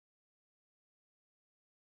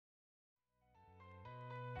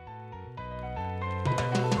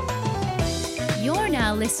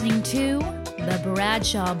now listening to The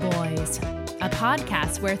Bradshaw Boys, a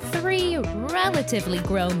podcast where three relatively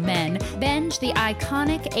grown men binge the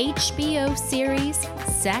iconic HBO series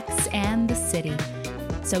Sex and the City.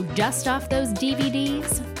 So dust off those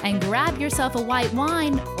DVDs and grab yourself a white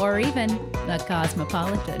wine or even a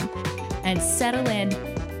Cosmopolitan and settle in.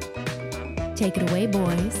 Take it away,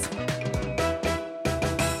 boys.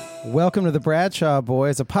 Welcome to The Bradshaw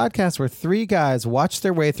Boys, a podcast where three guys watch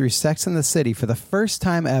their way through Sex and the City for the first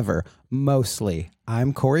time ever, mostly.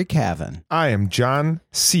 I'm Corey Cavan. I am John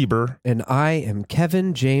Sieber. And I am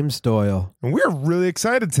Kevin James Doyle. And we're really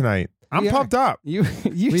excited tonight. I'm pumped up. You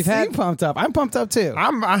seem pumped up. I'm pumped up too.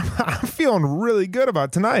 I'm feeling really good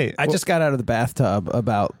about tonight. I just got out of the bathtub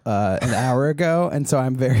about an hour ago, and so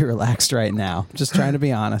I'm very relaxed right now. Just trying to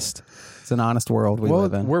be honest. It's an honest world we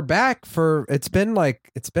live in. We're back for it's been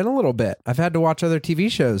a little bit. I've had to watch other TV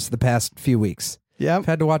shows the past few weeks. Yeah, I've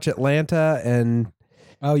had to watch Atlanta and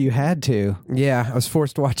you had to. Yeah, I was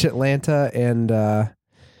forced to watch Atlanta and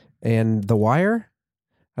The Wire.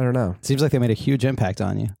 I don't know. Seems like they made a huge impact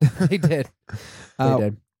on you. They did. They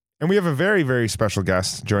did. And we have a very, very special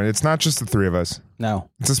guest joining. It's not just the three of us. No,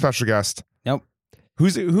 it's a special guest. Nope.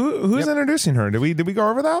 Who's introducing her? Did we go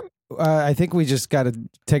over that? I think we just got to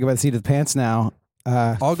take it by the seat of the pants now.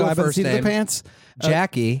 I'll go by the first. seat of the pants.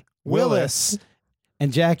 Jackie Willis.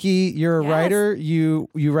 And Jackie, you're a writer. You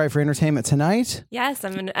write for Entertainment Tonight. Yes,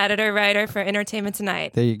 I'm an editor-writer for Entertainment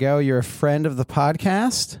Tonight. There you go. You're a friend of the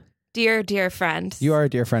podcast. Dear, dear friend. You are a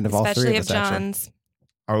dear friend of all three of us, John's.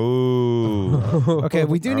 Oh. Okay,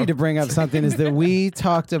 we do need to bring up something is that we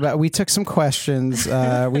took some questions. We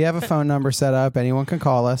have a phone number set up. Anyone can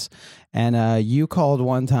call us. And you called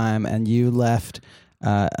one time and you left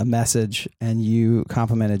a message and you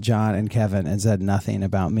complimented John and Kevin and said nothing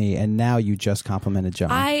about me. And now you just complimented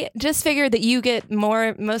John. I just figured that you get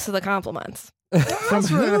most of the compliments. From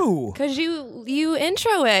who? Because you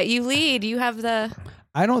intro it, you lead, you have the...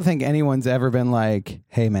 I don't think anyone's ever been like,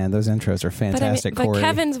 hey, man, those intros are fantastic, but Corey.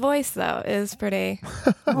 Kevin's voice, though, is pretty...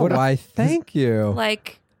 Why, thank you.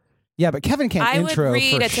 Like... Yeah, but Kevin can't intro I would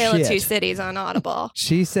read for A Tale of Two shit. Cities on Audible.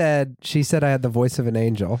 She said I had the voice of an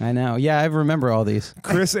angel. I know. Yeah, I remember all these.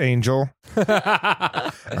 Chris Angel.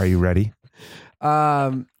 Are you ready?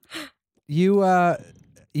 You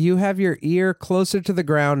have your ear closer to the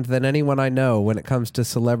ground than anyone I know when it comes to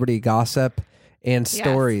celebrity gossip and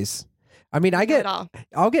stories. I mean,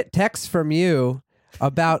 I'll get texts from you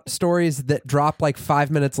about stories that drop like 5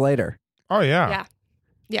 minutes later. Oh yeah.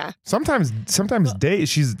 Yeah. Sometimes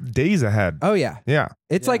she's days ahead. Oh yeah. Yeah.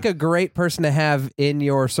 It's like a great person to have in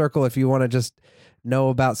your circle if you want to just know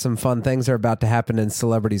about some fun things that are about to happen in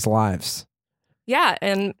celebrities' lives. Yeah,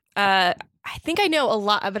 and I think I know a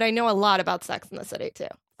lot, but I know a lot about Sex and the City too.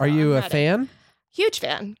 Are you a fan? Huge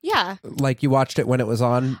fan. Yeah. Like you watched it when it was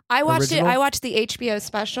on? I watched original? it. I watched the HBO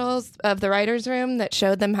specials of the writers' room that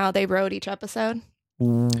showed them how they wrote each episode.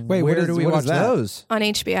 Wait, where do we watch those? On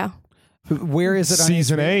HBO. Where is it on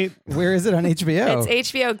Season HBO? 8? Where is it on HBO?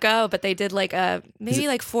 It's HBO Go, but they did like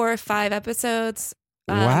maybe 4 or 5 episodes.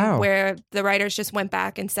 Wow. Where the writers just went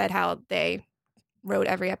back and said how they wrote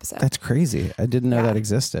every episode. That's crazy. I didn't know that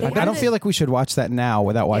existed. I don't feel like we should watch that now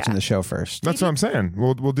without watching the show first. That's what I'm saying.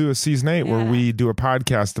 We'll do a season 8 where we do a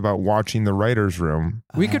podcast about watching the writer's room.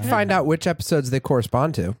 We could find out which episodes they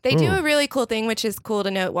correspond to. They do a really cool thing, which is cool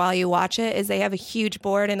to note while you watch it, is they have a huge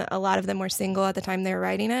board, and a lot of them were single at the time they were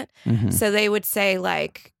writing it. Mm-hmm. So they would say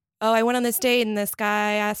like, oh, I went on this date and this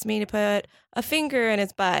guy asked me to put a finger in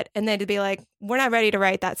his butt. And they'd be like, we're not ready to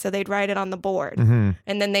write that. So they'd write it on the board. Mm-hmm.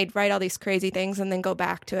 And then they'd write all these crazy things and then go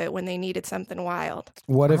back to it when they needed something wild.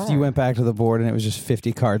 What if you went back to the board and it was just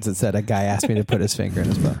 50 cards that said a guy asked me to put his finger in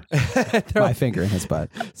his butt? My finger in his butt.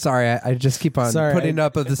 Sorry, I just keep on putting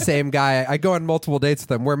up with the same guy. I go on multiple dates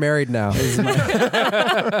with him. We're married now. This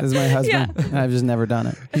is my husband. And I've just never done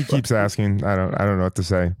it. He keeps asking. I don't know what to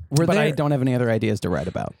say. But I don't have any other ideas to write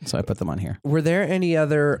about, so I put them on here. Were there any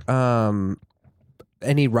other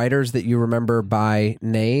any writers that you remember by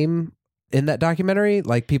name in that documentary?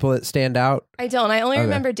 Like people that stand out? I don't. I only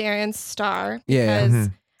remember Darren Star Yeah. because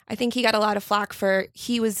I think he got a lot of flack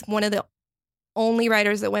he was one of the only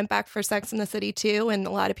writers that went back for Sex and the City too. And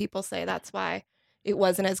a lot of people say that's why it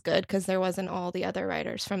wasn't as good, because there wasn't all the other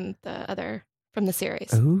writers from the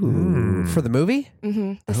series. Ooh. For the movie?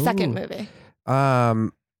 Mm-hmm. The second movie.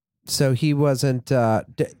 So he wasn't.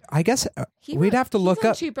 I guess we'd have to look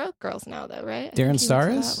up. Two Broke Girls now, though, right? Darren Star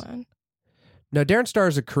is? No, Darren Star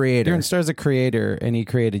is a creator. Darren Star is a creator, and he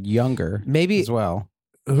created Younger, maybe as well.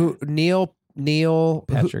 Who? Neil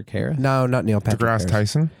Patrick Harris? No, not Neil Patrick DeGrasse Harris.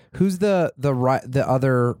 Tyson? Who's the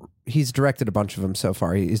other? He's directed a bunch of them so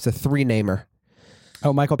far. He's the 3 namer.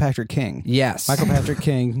 Oh, Michael Patrick King. Yes. Michael Patrick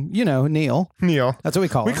King. You know, Neil. Neil. That's what we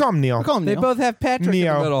call him. We call him Neil. We call him They Neil. both have Patrick in the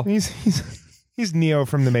Neo. middle. He's Neo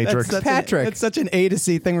from the Matrix. That's Patrick. It's such an A to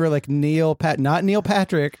C thing. We're like not Neil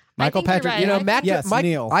Patrick. Michael think you're Patrick. right. You know, I Matt, Yes,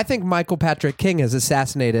 Neil. I think Michael Patrick King has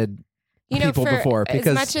assassinated people for before as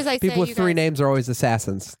because much as I say people with you three guys- names are always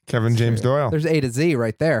assassins. Kevin James Doyle. There's A to Z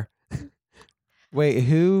right there. Wait,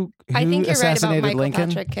 who I think you're right about assassinated Michael Lincoln?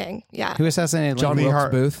 Patrick King. Yeah. Who assassinated John Lincoln?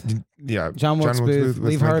 Wilkes Booth. Yeah. John Wilkes Booth. was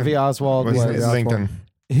Lee Harvey Oswald Was was Lincoln.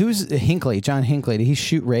 Who's Hinckley? John Hinckley. Did he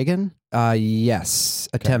shoot Reagan? Yes,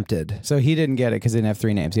 attempted. So he didn't get it because he didn't have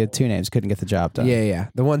 3 names. He had 2 names. Couldn't get the job done. Yeah.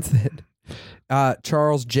 The ones that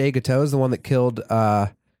Charles J. Guiteau is the one that killed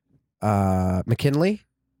McKinley.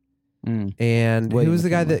 Mm. And William who was the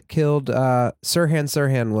guy McKinley. that killed Sirhan?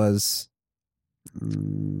 Sirhan was.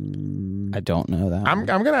 I don't know that. I'm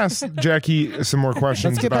going to ask Jackie some more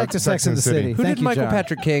questions. Let's get about back to Sex and the City. Who Thank did you, Michael John.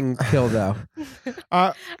 Patrick King kill though? He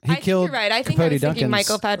I think killed you're right. I think Capote I was thinking Duncan's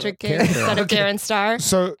Michael Patrick King character. instead of Darren Star.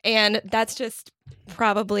 So And that's just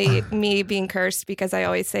probably me being cursed because I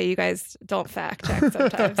always say you guys don't fact check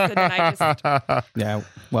sometimes. And then I just Yeah,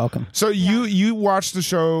 welcome. So you watched the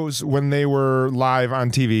shows when they were live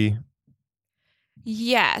on TV,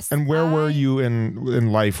 yes. and where were you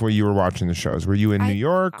in life where you were watching the shows? Were you in New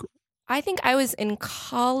York? I think I was in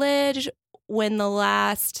college when the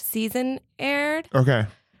last season aired. Okay.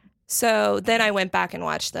 So then I went back and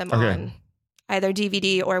watched them Okay. on either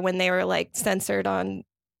DVD or when they were like censored on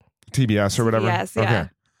TBS or whatever. CBS, yeah. Okay.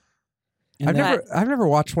 And I've never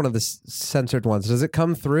watched one of the censored ones. Does it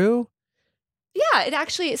come through? Yeah, it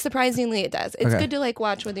actually surprisingly it does. It's Okay. good to like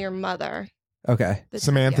watch with your mother. Okay. the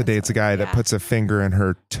Samantha TBS dates a guy that Yeah. puts a finger in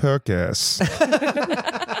her tuchus.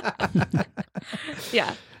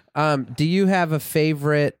 Yeah. Do you have a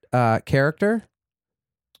favorite character?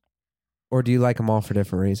 Or do you like them all for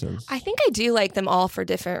different reasons? I think I do like them all for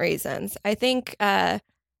different reasons. I think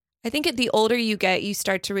the older you get, you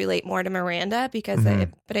start to relate more to Miranda because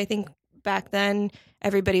Mhm. but I think back then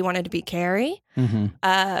everybody wanted to be Carrie. Mm-hmm.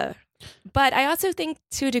 But I also think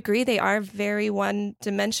to a degree they are very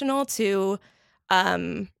one-dimensional to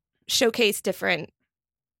showcase different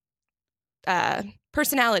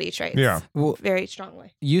personality traits. Yeah. Well, Very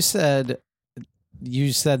strongly. you said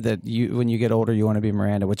that when you get older you want to be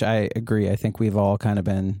Miranda, which I agree. I think we've all kind of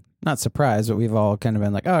been not surprised, but we've all kind of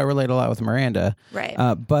been like, oh, I relate a lot with Miranda. Right.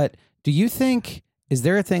 But do you think, is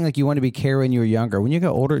there a thing like you want to be Carrie when you were younger? When you get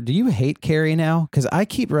older, do you hate Carrie now? Because I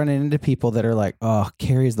keep running into people that are like, oh,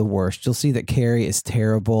 Carrie's the worst. You'll see that Carrie is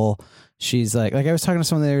terrible. She's like I was talking to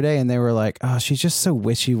someone the other day and they were like, oh, she's just so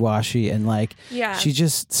wishy-washy and like Yeah. she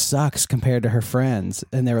just sucks compared to her friends.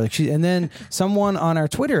 And they were like, and then someone on our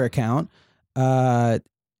Twitter account,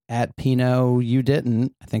 at Pino You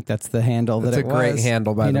Didn't, I think that's the handle. That's that it a great was.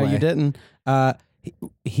 handle, by the Pino way. You Didn't.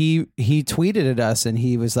 He tweeted at us and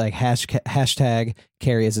he was like hashtag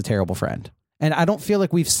Carrie is a terrible friend. And I don't feel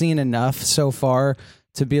like we've seen enough so far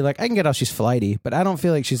to be like, I can get how she's flighty, but I don't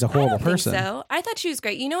feel like she's a horrible I don't person. think so. I thought she was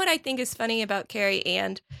great. You know what I think is funny about Carrie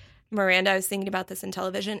and Miranda? I was thinking about this in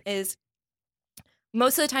television is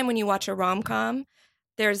most of the time when you watch a rom-com,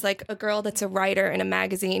 there's like a girl that's a writer in a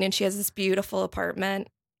magazine and she has this beautiful apartment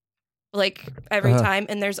like every time.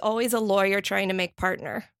 And there's always a lawyer trying to make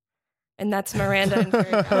partner. And that's Miranda and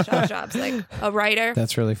Carrie Bradshaw jobs, like a writer.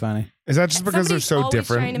 That's really funny. Is that just because they're Somebody's so always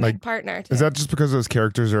different? trying to Like, make partner. Too. is that just because those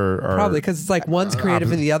characters are Probably because it's like one's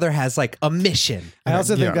creative and the other has like a mission. I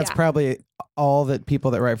also think Yeah. that's Yeah. probably all that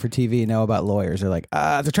people that write for TV know about lawyers. They're like,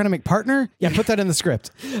 they're trying to make partner? Yeah, put that in the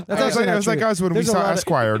script. That's I was like us when There's we a saw lot of-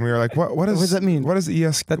 Esquire and we were like, what does that mean? What is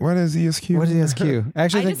ESQ? What is ESQ? What is ESQ? I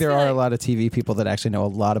actually I think just there feel are a like- lot of TV people that actually know a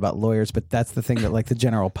lot about lawyers, but that's the thing that like the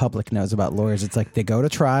general public knows about lawyers. It's like they go to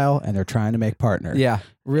trial and they're trying to make partner. Yeah.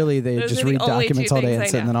 Really, they Those just are the read only two documents all day things and I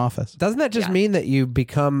sit in know. an office. Doesn't that just Yeah. mean that you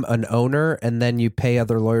become an owner and then you pay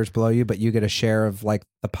other lawyers below you, but you get a share of like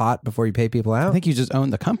the pot before you pay people out? I think you just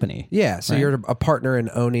own the company. yeah. So Right. you're a partner in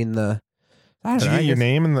owning the. I You don't know. get your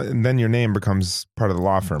name and then your name becomes part of the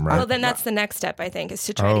law firm, right? Well, then that's the next step, I think, is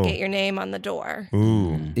to try Oh. to get your name on the door.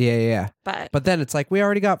 Ooh. Yeah. But then it's like we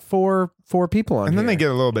already got four people on. And then here. they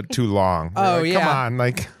get a little bit too long. We're Oh, like, yeah. Come on,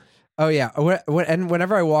 like Oh yeah, and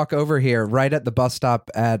whenever I walk over here, right at the bus stop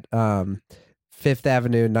at Fifth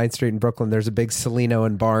Avenue, 9th Street in Brooklyn, there's a big Celino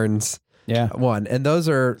and Barnes Yeah. one, and those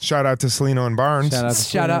are shout out to Celino and Barnes. Shout out to Shout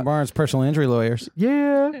Selena out- Barnes, personal injury lawyers.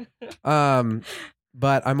 yeah.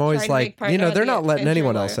 But I'm always Trying to like, make partner you know, with they're the not letting injury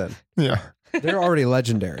anyone lawyer. else in. Yeah. They're already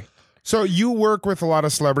legendary. So you work with a lot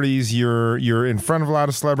of celebrities. You're in front of a lot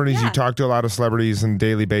of celebrities. You Yeah. talk to a lot of celebrities on a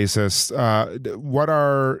daily basis. What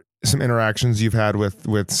are some interactions you've had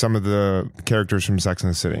with some of the characters from Sex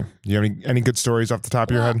and the City? Do you have any good stories off the top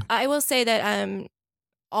of your head? I will say that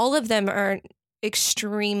all of them are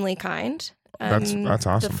extremely kind. That's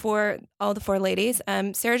awesome. All the four ladies.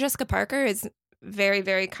 Sarah Jessica Parker is very,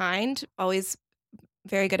 very kind, always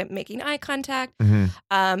very good at making eye contact.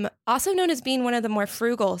 Also known as being one of the more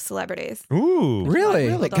frugal celebrities. Ooh,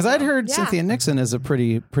 really? Because I'd heard Cynthia Nixon is a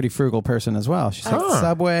pretty frugal person as well. She's like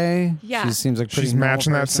Subway. Yeah, she seems like she's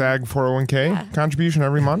matching that SAG 401k contribution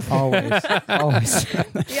every month. Always.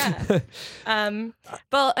 Yeah.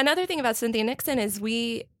 Well, another thing about Cynthia Nixon is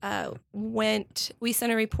we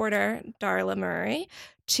sent a reporter, Darla Murray,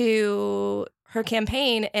 to her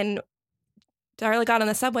campaign, and Darla got on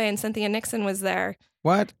the subway and Cynthia Nixon was there.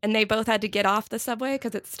 What? And they both had to get off the subway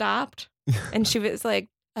because it stopped. And she was like,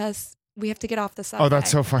 we have to get off the subway. Oh, that's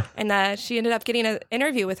so fun. And she ended up getting an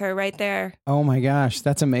interview with her right there. Oh my gosh,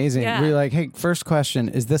 that's amazing. Yeah. We're like, hey, first question,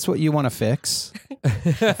 is this what you want to fix?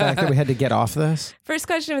 The fact that we had to get off this? First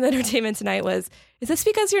question with Entertainment Tonight was, is this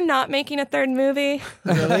because you're not making a third movie?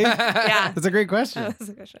 Really? Yeah. That's a great question. That's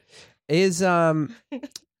a question. Is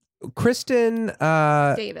Kristen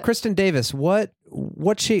Davis,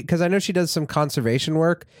 what she, because I know she does some conservation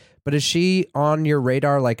work, but is she on your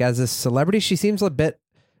radar like as a celebrity? She seems a bit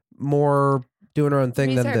more doing her own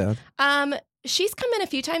thing than the... She's come in a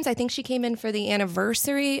few times. I think she came in for the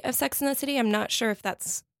anniversary of Sex and the City. I'm not sure if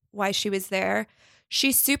that's why she was there.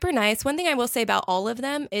 She's super nice. One thing I will say about all of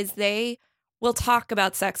them is they will talk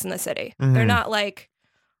about Sex and the City. They're not like,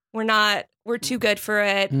 we're too good for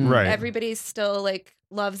it. Right. Everybody's still like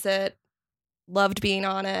loves it, loved being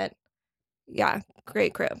on it. Yeah,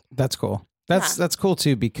 great crew. That's cool. That's cool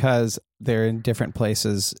too, because they're in different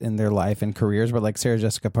places in their life and careers. But like Sarah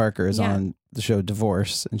Jessica Parker is on the show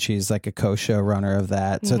Divorce, and she's like a co-showrunner of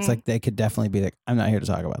that. So it's like they could definitely be like, I'm not here to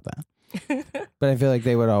talk about that. But I feel like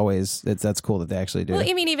they would always. That's cool that they actually do. Well,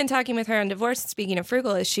 I mean, even talking with her on Divorce, speaking of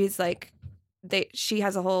frugal, is she's like, she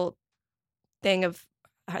has a whole thing of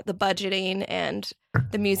the budgeting, and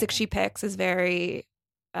the music she picks is very.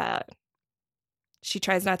 She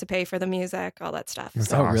tries not to pay for the music, all that stuff.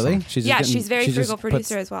 So. Oh, really? She's very frugal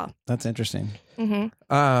producer as well. That's interesting.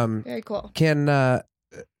 Very cool. Can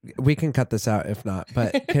we can cut this out if not?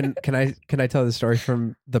 But can I tell the story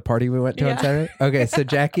from the party we went to on Saturday? Okay, so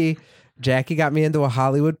Jackie got me into a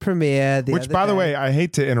Hollywood premiere. Which, by the way, I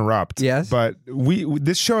hate to interrupt. Yes, but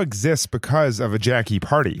this show exists because of a Jackie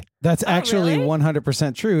party. That's actually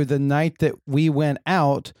 100% true. The night that we went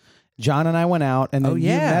out, John and I went out, and then you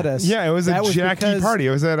met us. Yeah, it was a Jackie party. It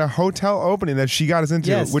was at a hotel opening that she got us into.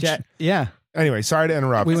 Yes, Anyway, sorry to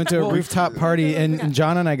interrupt. We went to a rooftop party, and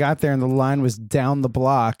John and I got there, and the line was down the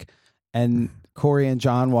block, and Corey and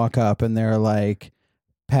John walk up, and they're like,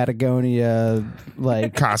 Patagonia,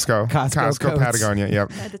 like Costco Patagonia,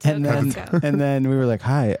 yep. And then we were like,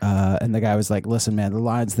 hi, and the guy was like, listen, man, the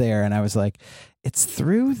line's there, and I was like, it's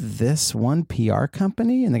through this one PR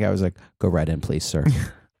company, and the guy was like, go right in, please, sir.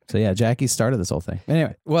 So yeah, Jackie started this whole thing.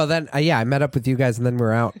 Anyway, well then, I met up with you guys, and then we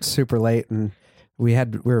were out super late, and we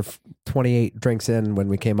were 28 drinks in when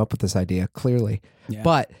we came up with this idea. Clearly,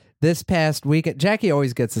 but this past weekend, Jackie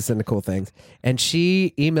always gets us into cool things, and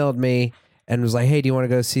she emailed me and was like, "Hey, do you want to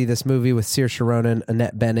go see this movie with Saoirse Ronan,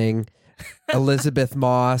 Annette Bening, Elizabeth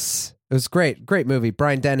Moss?" It was great movie.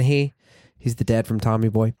 Brian Dennehy, he's the dad from Tommy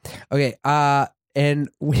Boy. Okay, and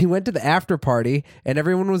we went to the after party, and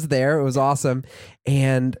everyone was there. It was awesome.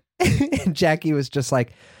 And Jackie was just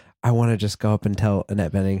like, I want to just go up and tell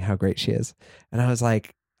Annette Bening how great she is. And I was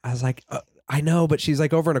like, I know, but she's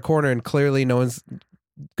like over in a corner, and clearly no one's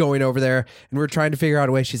going over there. And we're trying to figure out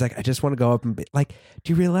a way. She's like, I just want to go up and be like,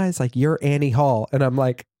 do you realize like you're Annie Hall? And I'm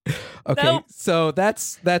like, okay, nope. So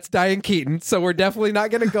that's Diane Keaton. So we're definitely not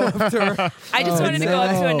going to go up to her. I just wanted to go up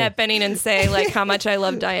to Annette Bening and say like how much I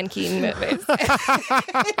love Diane Keaton movies.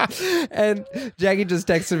 And Jackie just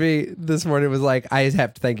texted me this morning, was like, I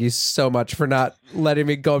have to thank you so much for not letting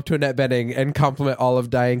me go up to Annette Bening and compliment all of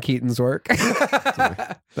Diane Keaton's work.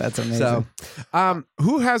 That's amazing. So,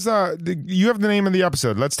 who has you have the name of the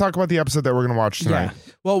episode. Let's talk about the episode that we're going to watch tonight.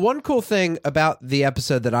 Yeah. Well, one cool thing about the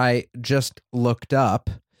episode that I just looked up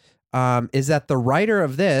is that the writer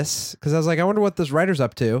of this, because I was like, I wonder what this writer's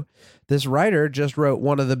up to. This writer just wrote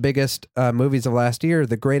one of the biggest movies of last year,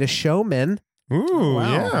 The Greatest Showman. Ooh,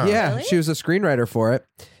 wow. Yeah. Really? She was a screenwriter for it.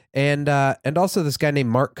 And also this guy named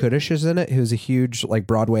Mark Kudish is in it, who's a huge like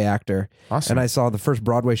Broadway actor. Awesome. And I saw the first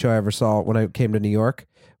Broadway show I ever saw when I came to New York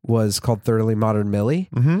was called Thoroughly Modern Millie.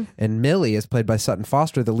 Mm-hmm. And Millie is played by Sutton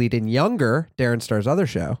Foster, the lead in Younger, Darren Star's other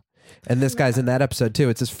show. And this guy's in that episode too.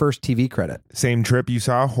 It's his first TV credit. Same trip you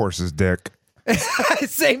saw a horse's dick.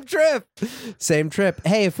 Same trip.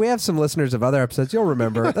 Hey, if we have some listeners of other episodes, you'll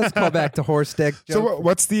remember. Let's call back to horse dick. So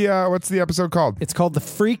what's the episode called? It's called The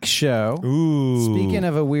Freak Show. Ooh. Speaking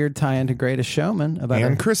of a weird tie-in to Greatest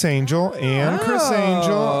Showman. Chris Angel. Chris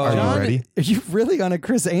Angel. Are John, you ready? Are you really on a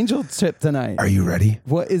Chris Angel tip tonight? Are you ready?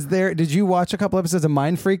 What is there? Did you watch a couple episodes of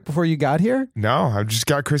Mind Freak before you got here? No, I've just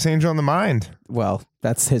got Chris Angel in the mind. Well,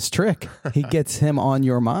 that's his trick. He gets him on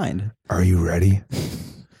your mind. Are you ready?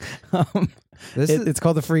 It's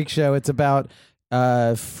called The Freak Show. It's about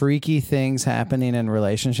freaky things happening in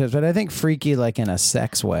relationships, but I think freaky like in a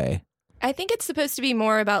sex way. I think it's supposed to be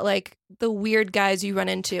more about like the weird guys you run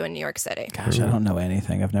into in New York City. Gosh, I don't know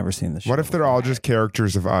anything. I've never seen the show. What if they're all just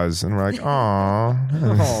characters of us and we're like, aw.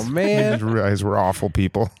 Oh, man. I just realize we're awful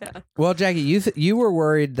people. Yeah. Well, Jackie, you were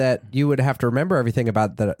worried that you would have to remember everything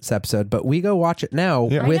about this episode, but we go watch it now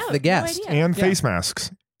with the guest. No And face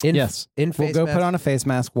masks. Yes. In face we'll go mask. put on a face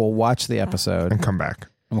mask. We'll watch the episode. And come back.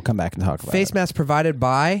 And we'll come back and talk about Face it. mask provided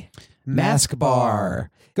by Mask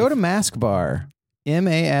Bar. Go to Mask Bar.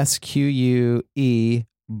 MASQUEBAR.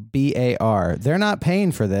 They're not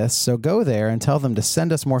paying for this, so go there and tell them to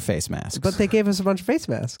send us more face masks. But they gave us a bunch of face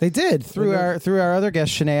masks. They did through our other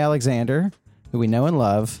guest, Shanae Alexander, who we know and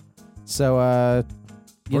love. So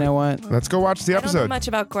you know what? Let's go watch the I don't know episode. much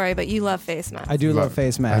about Corey, but you love face masks. I do love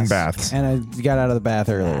face masks. And baths. And I got out of the bath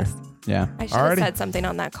earlier. Baths. Yeah. I should have Alrighty. said something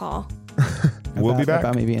on that call. We'll be back.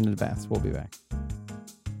 About me being in the baths. We'll be back.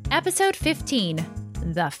 Episode 15,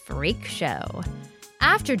 The Freak Show.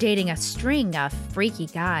 After dating a string of freaky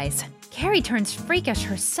guys, Carrie turns freakish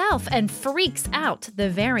herself and freaks out the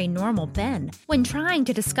very normal Ben when trying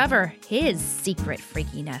to discover his secret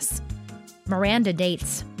freakiness. Miranda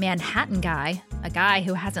dates Manhattan Guy, a guy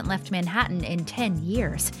who hasn't left Manhattan in 10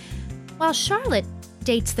 years, while Charlotte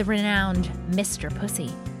dates the renowned Mr.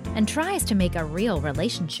 Pussy and tries to make a real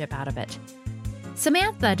relationship out of it.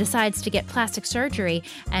 Samantha decides to get plastic surgery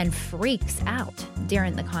and freaks out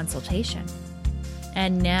during the consultation.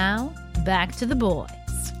 And now, back to the boys.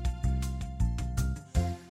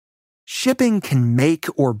 Shipping can make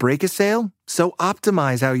or break a sale, so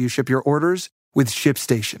optimize how you ship your orders with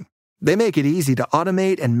ShipStation. They make it easy to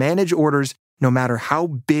automate and manage orders no matter how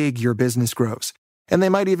big your business grows. And they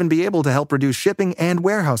might even be able to help reduce shipping and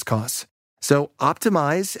warehouse costs. So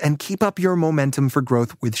optimize and keep up your momentum for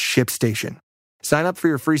growth with ShipStation. Sign up for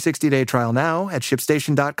your free 60-day trial now at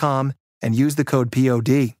ShipStation.com and use the code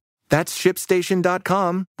POD. That's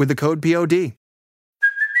ShipStation.com with the code POD.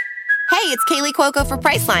 Hey, it's Kaylee Cuoco for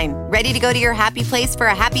Priceline. Ready to go to your happy place for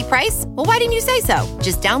a happy price? Well, why didn't you say so?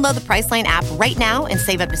 Just download the Priceline app right now and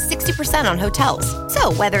save up to 60% on hotels.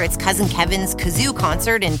 So whether it's Cousin Kevin's Kazoo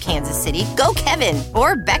Concert in Kansas City, go Kevin,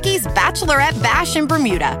 or Becky's Bachelorette Bash in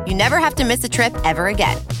Bermuda, you never have to miss a trip ever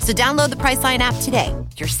again. So download the Priceline app today.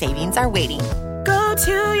 Your savings are waiting. Go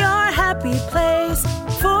to your happy place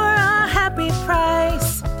for a happy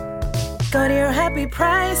price. Go to your happy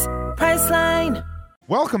price, Priceline.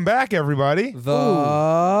 Welcome back, everybody.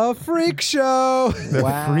 The Freak Show.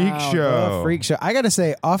 The Freak Show. The Freak Show. I got to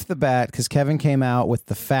say, off the bat, because Kevin came out with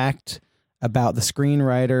the fact about the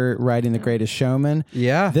screenwriter writing The Greatest Showman.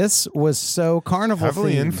 Yeah. This was so carnival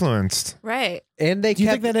Heavily themed. influenced. Right. And they Do you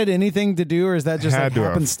kept think that had anything to do, or is that just Had like to have.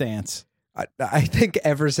 happenstance? I think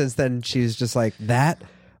ever since then, she's just like, that,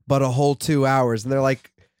 but a whole 2 hours. And they're like,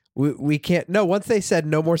 we can't. No, once they said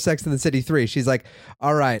no more Sex in the City 3, she's like,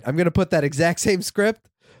 all right, I'm going to put that exact same script,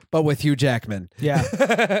 but with Hugh Jackman. Yeah.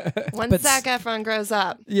 Once But Zac Efron grows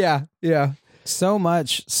up. Yeah. So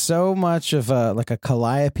much of like a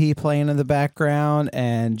calliope playing in the background,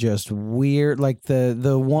 and just weird, like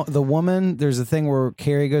the woman. There's a thing where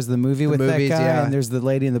Carrie goes to the movie with movies, that guy, yeah. and there's the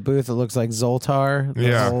lady in the booth that looks like Zoltar. The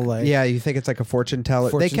Yeah. whole, like, Yeah, you think it's like a fortune teller.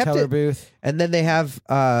 fortune They kept teller it. booth. And then they have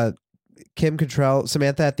Kim Cattrall,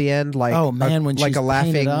 Samantha at the end, like, Oh, man, when like she's a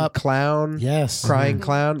laughing painted up. clown. Yes. Crying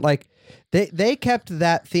clown. Like they kept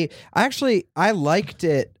that theme. I liked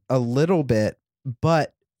it a little bit,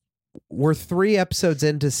 but we're 3 episodes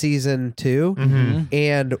into season 2, Mm-hmm.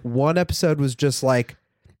 and one episode was just like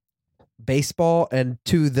baseball, and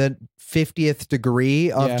to the 50th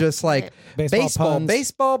degree of Yeah. just like Baseball puns.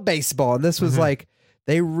 baseball. And this was like,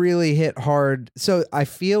 they really hit hard. So I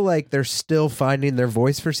feel like they're still finding their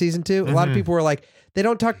voice for season 2. A lot of people were like, they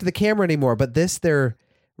don't talk to the camera anymore, but they're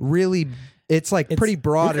really, it's like pretty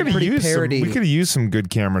broad and pretty parody. We could have used some good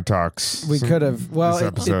camera talks. We could have. Well, this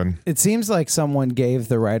episode. it seems like someone gave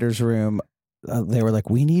the writer's room. They were like,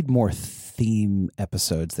 we need more theme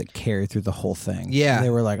episodes that carry through the whole thing. Yeah. And they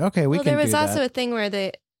were like, okay, we Well, can there was do also that. a thing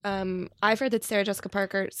where I've heard that Sarah Jessica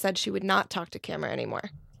Parker said she would not talk to camera anymore.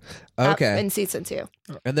 Okay. In season 2.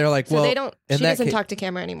 And they're like, So well, they don't. She doesn't talk to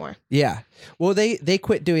camera anymore. Yeah. Well, they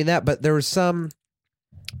quit doing that, but there was some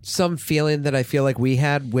feeling that I feel like we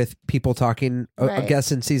had with people talking, I Right.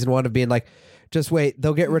 guess in season 1 of being like, just wait,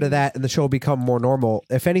 they'll get rid of that and the show will become more normal.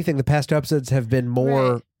 If anything, the past 2 episodes have been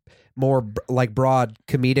more like broad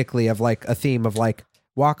comedically of like a theme of like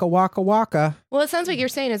waka waka waka. Well, it sounds like you're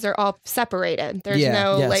saying is they're all separated. There's Yeah.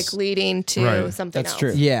 no Yes. like leading to something That's else.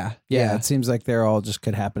 true. Yeah. Yeah, it seems like they're all just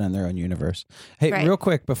could happen in their own universe. Hey, Right. real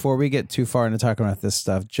quick, before we get too far into talking about this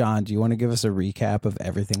stuff, John, do you want to give us a recap of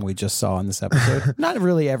everything we just saw in this episode? Not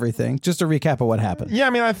really everything, just a recap of what happened. Yeah, I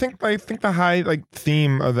mean, I think the high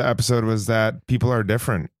theme of the episode was that people are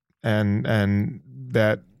different, and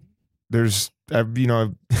that there's That's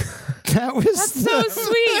so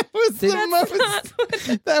sweet.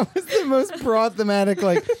 That was the most broad thematic.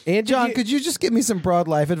 Like, and John, could you just give me some broad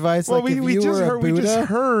life advice? Well, like, we just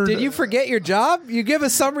heard. Did you forget your job? You give a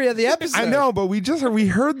summary of the episode. I know, but we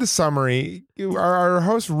heard the summary. Our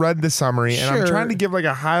host read the summary, and I'm trying to give like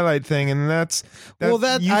a highlight thing, and that's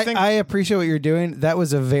I appreciate what you're doing. That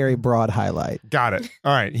was a very broad highlight. Got it.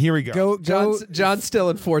 All right, here we go. John's still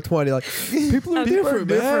in 420. Like people are different,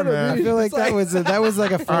 man. I feel like that was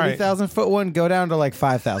like a 40,000-foot one. Go down to like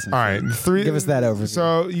 5,000. All right, Give us that overview.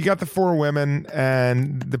 So you got the 4 women,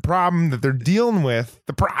 and the problem that they're dealing with.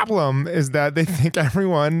 The problem is that they think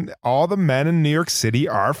all the men in New York City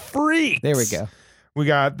are freaks. There we go. We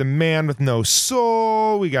got the man with no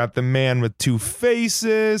soul. We got the man with 2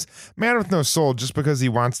 faces. Man with no soul just because he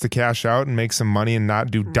wants to cash out and make some money and not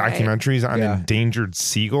do documentaries on endangered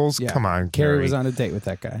seagulls. Yeah. Come on, Carrie was on a date with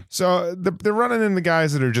that guy. So they're running into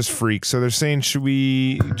guys that are just freaks. So they're saying, should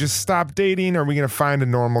we just stop dating? Or are we going to find a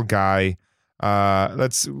normal guy?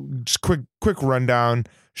 Let's just quick rundown.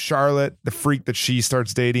 Charlotte, the freak that she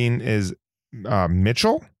starts dating is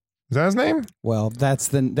Mitchell. Is that his name? Well, that's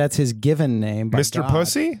his given name. By Mr. God.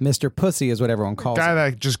 Pussy? Mr. Pussy is what everyone calls Guy him.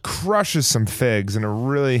 that just crushes some figs in a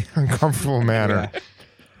really uncomfortable manner.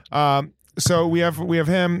 So we have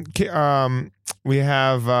him. We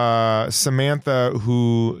have Samantha,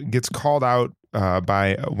 who gets called out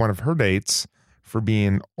by one of her dates for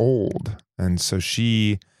being old, and so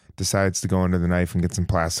she decides to go under the knife and get some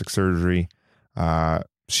plastic surgery.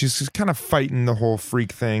 She's just kind of fighting the whole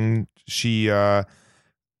freak thing.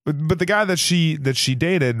 But the guy that she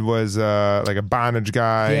dated was like a bondage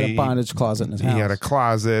guy. He had a bondage closet in his house. He had a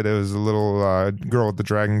closet. It was a little girl with the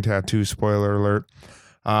dragon tattoo. Spoiler alert.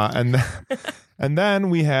 And then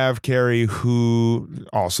we have Carrie, who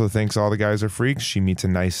also thinks all the guys are freaks. She meets a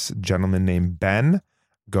nice gentleman named Ben,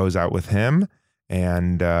 goes out with him,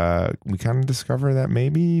 and we kind of discover that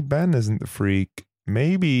maybe Ben isn't the freak.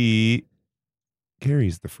 Maybe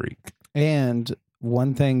Carrie's the freak. And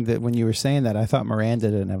one thing that when you were saying that, I thought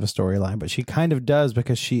Miranda didn't have a storyline, but she kind of does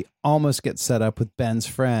because she almost gets set up with Ben's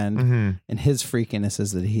friend, and his freakiness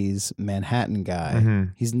is that he's Manhattan guy.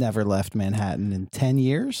 He's never left Manhattan in 10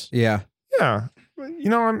 years. Yeah. Yeah.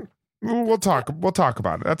 We'll talk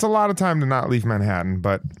about it. That's a lot of time to not leave Manhattan,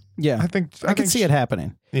 but yeah, I can see it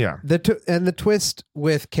happening. Yeah. The twist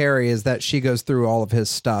with Carrie is that she goes through all of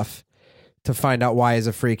his stuff to find out why he's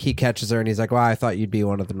a freak. He catches her and he's like, well, I thought you'd be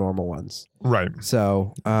one of the normal ones. Right.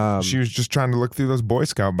 So she was just trying to look through those Boy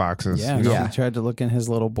Scout boxes. Yeah. She tried to look in his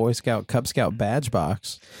little Boy Scout, Cub Scout badge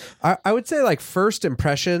box. I would say like first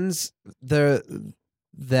impressions,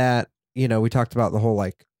 that, we talked about the whole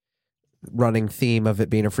like running theme of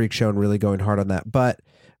it being a freak show and really going hard on that. But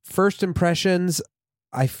first impressions,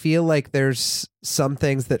 I feel like there's some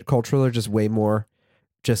things that culturally are just way more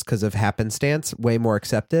just because of happenstance, way more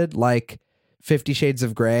accepted. Like 50 Shades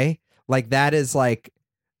of Grey. Like that is like,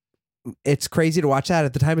 it's crazy to watch that.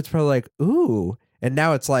 At the time, it's probably like, ooh. And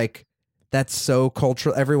now it's like, that's so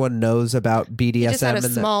cultural. Everyone knows about BDSM. You just had a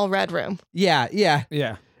small red room. Yeah.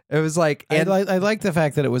 It was like, I like the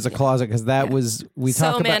fact that it was a closet because that was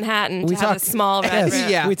talk about Manhattan. We talk a small red room.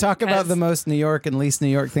 Yeah, we talk about the most New York and least New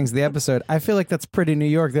York things of the episode. I feel like that's pretty New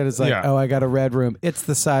York. That is like, oh, I got a red room. It's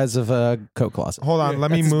the size of a coat closet. Hold on,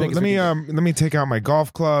 let me move. Let me take out my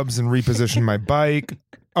golf clubs and reposition my bike.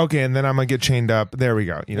 Okay, and then I'm gonna get chained up. There we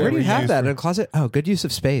go. Where do you have that in a closet? Oh, good use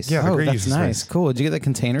of space. Yeah, great that's use of nice. space. Cool. Did you get the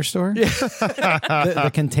Container Store?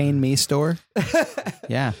 the Contain Me store.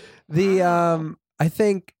 Yeah. I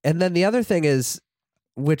think, and then the other thing is,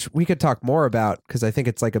 which we could talk more about because I think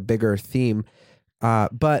it's like a bigger theme,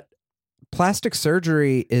 but plastic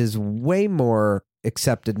surgery is way more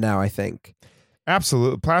accepted now, I think.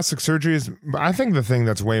 Absolutely. Plastic surgery is, I think the thing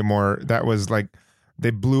that's way more, that was like,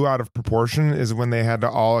 they blew out of proportion is when they had to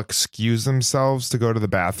all excuse themselves to go to the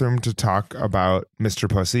bathroom to talk about Mr.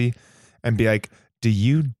 Pussy and be like, do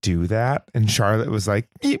you do that? And Charlotte was like,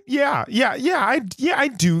 yeah, I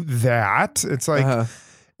do that. It's like,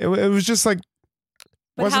 it was just like,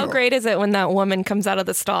 but how great is it when that woman comes out of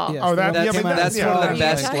the stall? Yes. Oh, that's one of the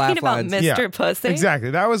best laugh about lines. Mr. Pussy.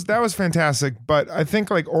 Exactly. That was fantastic. But I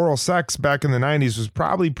think like oral sex back in the 90s was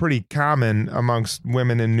probably pretty common amongst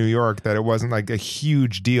women in New York, that it wasn't like a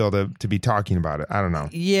huge deal to be talking about it. I don't know.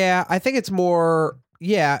 Yeah, I think it's more.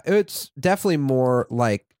 Yeah, it's definitely more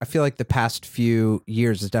like, I feel like the past few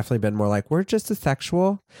years has definitely been more like, we're just as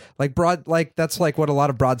sexual. Like that's like what a lot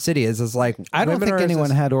of Broad City is like. I don't think anyone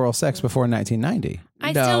had oral sex before 1990.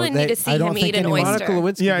 I still didn't need to see him eat an oyster. Monica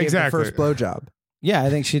Lewinsky gave the first blowjob. Yeah, I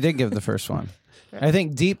think she did give the first one. I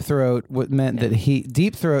think Deep Throat meant that the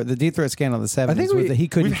Deep Throat scandal of the 70s was that he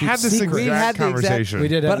couldn't keep this secret. exact We had the conversation. We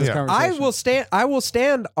did have But this conversation. I will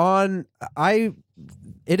stand on.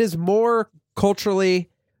 It is more culturally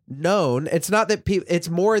known. It's not that it's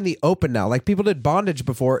more in the open now. Like people did bondage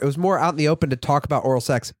before. It was more out in the open to talk about oral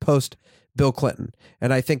sex post Bill Clinton.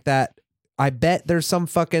 And I bet there's some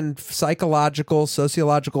fucking psychological,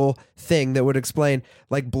 sociological thing that would explain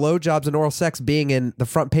like blowjobs and oral sex being in the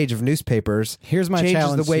front page of newspapers. Here's my changes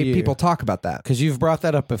challenge the way to you, people talk about that. Because you've brought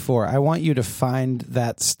that up before. I want you to find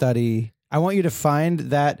that study. I want you to find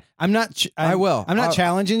that. I will. I'm not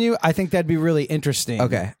challenging you. I think that'd be really interesting.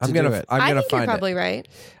 Okay, I'm gonna I find think you're probably right.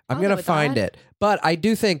 I'm going to find it. But I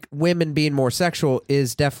do think women being more sexual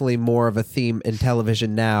is definitely more of a theme in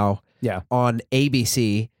television now. Yeah. On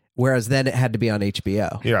ABC, whereas then it had to be on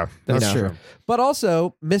HBO. Yeah, that's true. But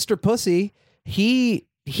also, Mr. Pussy, he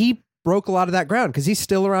broke a lot of that ground because he's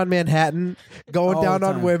still around Manhattan, going All down the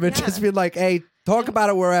on time. women, just being like, hey, talk about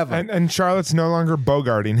it wherever. And Charlotte's no longer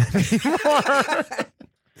bogarting anymore.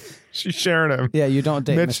 She's sharing him. Yeah, you don't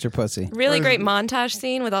date Mitch- Mr. Pussy. Really great montage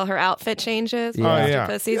scene with all her outfit changes. Yeah. Mr. Oh, yeah.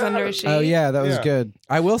 Pussy's under a sheet. Oh yeah, that was Yeah. good.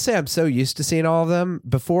 I will say I'm so used to seeing all of them.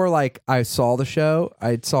 Before, like, I saw the show,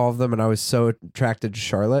 I saw them and I was so attracted to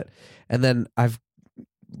Charlotte. And then I've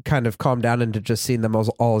kind of calmed down into just seeing them as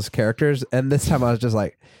all as characters. And this time I was just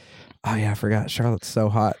like, oh yeah, I forgot. Charlotte's so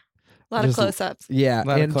hot. A lot Just- of close-ups. Yeah. A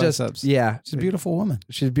lot of and close-ups. Yeah. She's a beautiful woman.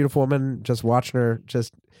 She's a beautiful woman. Just watching her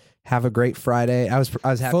just have a great Friday. I was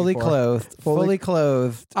happy Fully for her. clothed. Fully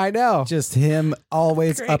clothed. I know. Just him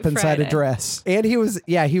always Great up inside Friday. a dress. And he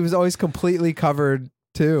was always completely covered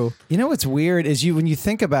too. You know what's weird is when you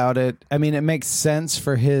think about it, I mean, it makes sense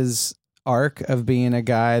for his arc of being a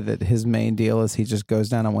guy that his main deal is he just goes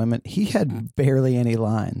down on women. He had barely any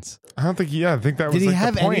lines. I don't think. Yeah, I think that was Did he like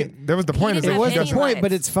have the point. any- That was the point. didn't Is It have was that the any point, lines.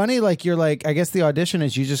 but it's funny. Like you're like, I guess the audition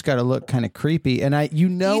is you just got to look kind of creepy, and Do you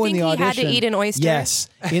in think the he audition had to eat an oyster? Yes,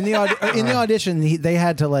 in the audition, they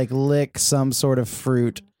had to like lick some sort of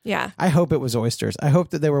fruit. Yeah. I hope it was oysters. I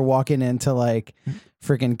hope that they were walking into like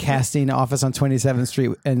freaking casting office on 27th Street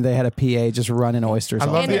and they had a PA just running oysters I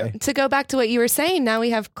all love day. And to go back to what you were saying, now we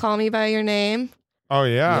have Call Me By Your Name Oh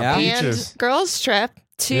yeah, Yeah. peaches. and Girls Trip,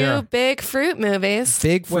 two Yeah. big fruit movies.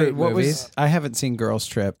 Big fruit Wait, what movies. was? I haven't seen Girls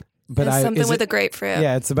Trip, but It's something is with it- a grapefruit.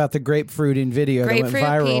 Yeah, it's about the grapefruiting video that Grapefruit, went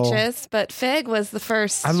viral. peaches, but fig was the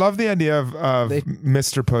first. I love the idea of They-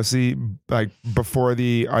 Mr. Pussy like before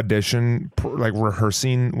the audition, like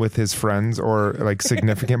rehearsing with his friends or like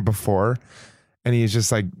significant before, and he's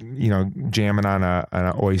just like jamming on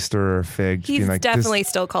an oyster or a fig. He's being like, definitely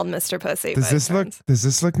still called Mr. Pussy. Does by his friends.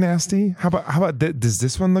 this look nasty? How about does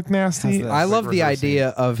this one look nasty? How's that? I It's love like the rehearsing. idea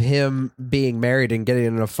of him being married and getting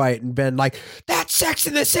in a fight and been like, that Sex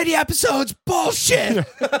in the City episode's bullshit.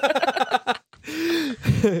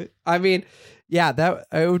 I mean, yeah, that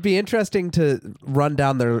it would be interesting to run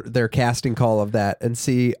down their casting call of that and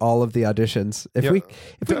see all of the auditions. If Yeah. we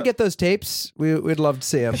can get those tapes, we'd love to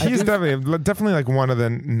see them. He's definitely like one of the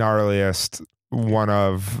gnarliest, one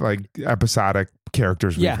of like episodic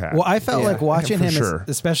characters we've Yeah. had. Well, I felt Yeah, like watching for him, sure.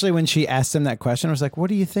 especially when she asked him that question. I was like,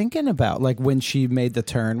 "What are you thinking about?" Like when she made the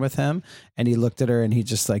turn with him, and he looked at her, and he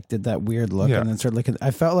just like did that weird look, Yeah. and then started looking.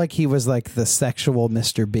 I felt like he was like the sexual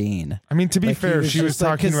Mr. Bean. I mean, to be Like, he fair, was she was just like-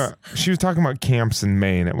 talking 'cause- about camps in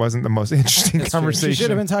Maine. It wasn't the most interesting She should conversation.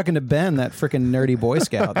 have been talking to Ben, that freaking nerdy Boy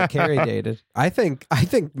Scout that Carrie dated. I think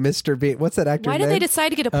Mr. Bean. What's that actor's Why name? did they decide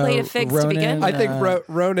to get a plate of figs to Ronan, begin with? I think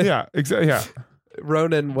Ronan. Yeah, exactly. Yeah,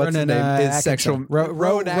 Ronan. What's his Ronan, name? Is Atkinson. sexual.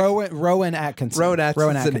 Rowan Atkinson. Rowan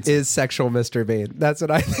Atkinson is sexual Mr. Bean. That's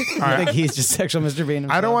what I think. I think he's just sexual Mr.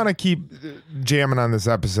 Bean. I don't want to keep jamming on this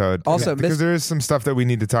episode. Also, because there is some stuff that we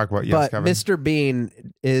need to talk about. Yes, But Kevin. Mr. Bean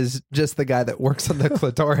is just the guy that works on the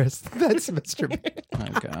clitoris. That's Mr. Bean.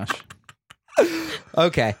 Oh gosh.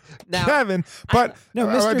 Okay. Now, Kevin, but No,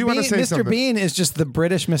 I do want to say Mr. something. Bean is just the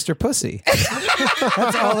British Mr. Pussy.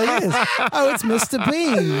 That's all he is. Oh, it's Mr.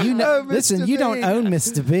 Bean. You know, listen, you don't own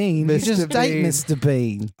Mr. Bean. You just date Bean. Mr.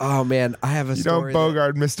 Bean. oh man, I have a You story. don't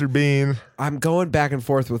bogart Mr. Bean. I'm going back and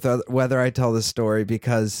forth with whether I tell this story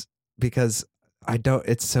because I don't.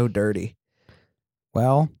 It's so dirty.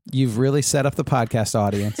 Well, you've really set up the podcast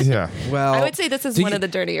audience. Yeah. Well, I would say this is one of the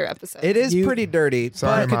dirtier episodes. it is You- pretty dirty.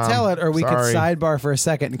 Sorry, We could Mom. tell it, or we could Sorry. sidebar for a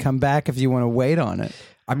second and come back if you want to wait on it.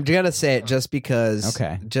 I'm gonna say it just because.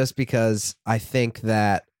 Okay. Just because I think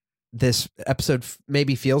that this episode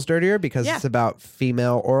maybe feels dirtier because Yeah. it's about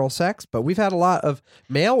female oral sex, but we've had a lot of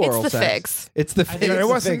male oral It's the sex. figs. It's the think figs. Yeah, it the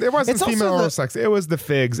wasn't. fig. It wasn't It's also female the- oral sex. It was the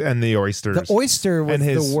figs and the oysters. The oyster was And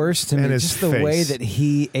his- the worst to and me. his Just the way face. that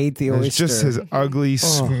he ate the oyster. It's just his ugly,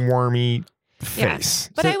 swarmy Yeah. face.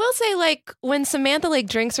 But I will say, like, when Samantha like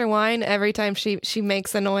drinks her wine, every time she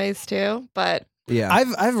makes a noise too. But Yeah.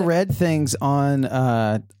 I've read things on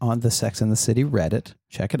the Sex and the City Reddit.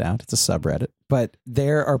 Check it out. It's a subreddit. But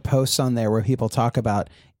there are posts on there where people talk about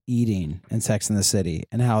eating in Sex and the City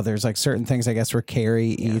and how there's like certain things, I guess, where Carrie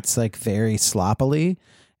eats like very sloppily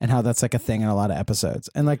and how that's like a thing in a lot of episodes.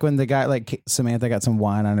 And like when the guy, like Samantha got some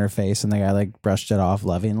wine on her face and the guy like brushed it off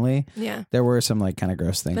lovingly, yeah. there were some like kind of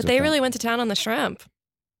gross things. But with they that. really went to town on the shrimp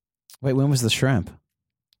Wait, when was the shrimp?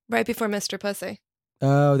 right before Mr. Pussy.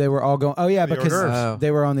 Oh, they were all going. Oh yeah, The because hors d'oeuvres. they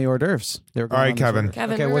were on the hors d'oeuvres. They were going All right, on the Kevin. hors d'oeuvres.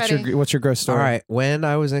 Kevin, okay, we're what's ready. your gross story? All right. When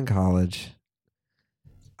I was in college,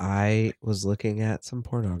 I was looking at some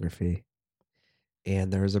pornography,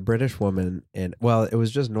 and there was a British woman, and well, it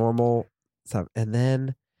was just normal stuff. And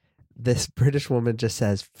then this British woman just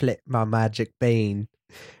says, "Flip my magic bean,"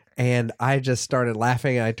 and I just started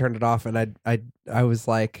laughing. And I turned it off, and I was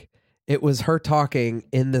like, it was her talking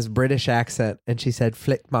in this British accent, and she said,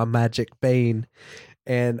 "Flick my magic bean,"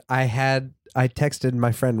 and I texted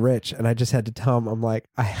my friend Rich, and I just had to tell him, I'm like,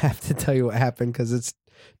 I have to tell you what happened because it's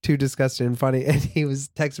too disgusting and funny. And he was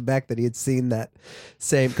texted back that he had seen that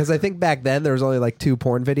same, because I think back then there was only like 2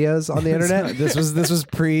 porn videos on the internet. this was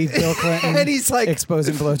pre Bill Clinton, And he's like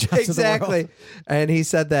exposing blowjobs exactly. to the world. And he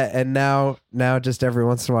said that, and now just every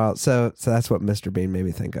once in a while. So that's what Mr. Bean made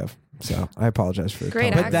me think of. So I apologize for the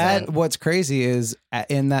Great comment. But accent. what's crazy is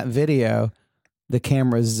in that video, the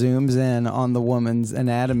camera zooms in on the woman's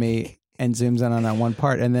anatomy and zooms in on that one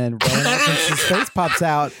part, and then Rowan Atkinson's face pops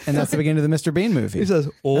out, and that's the beginning of the Mr. Bean movie. He says,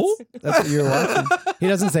 "Oh." That's what you're watching. He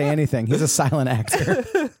doesn't say anything. He's a silent actor.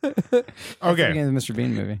 The Okay. beginning of the Mr.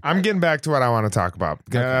 Bean movie. I'm getting back to what I want to talk about.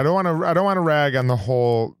 I don't want to rag on the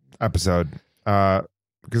whole episode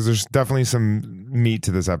because there's definitely some meat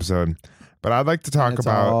to this episode. But I'd like to talk And it's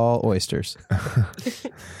about all oysters.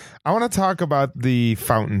 I want to talk about the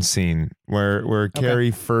fountain scene where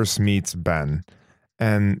Carrie first meets Ben,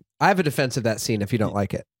 and I have a defense of that scene if you don't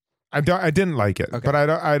like it. I didn't like it, Okay. but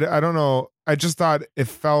I don't know. I just thought it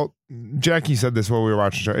felt. Jackie said this while we were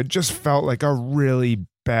watching the show. It just felt like a really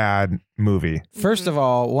bad movie. First of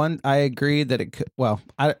all, I agree that it could. Well,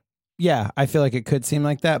 I feel like it could seem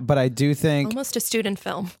like that, but I do think Almost a student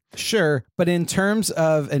film. sure. But in terms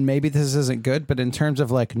of, and maybe this isn't good, but in terms of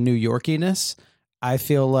like New Yorkiness, I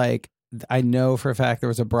feel like I know for a fact there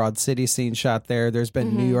was a Broad City scene shot there. There's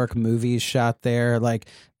been New York movies shot there. Like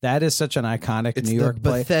that is such an iconic It's New the York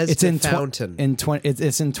place. Bethesda It's in fountain.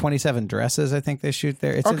 It's in 27 Dresses. I think they shoot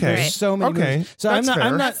there. It's in, Okay. there's so many. Okay. Movies. So That's fair.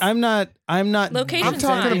 I'm not. Location I'm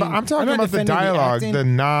talking design. about I'm not the defending the dialogue, acting.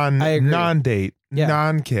 the I agree. non-date, Yeah.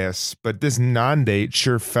 non-kiss, but this non-date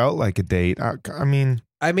sure felt like a date. I mean,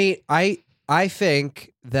 I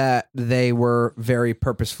think that they were very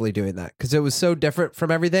purposefully doing that because it was so different from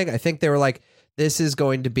everything. I think they were like, this is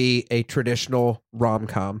going to be a traditional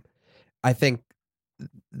rom-com. I think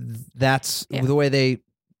that's the way they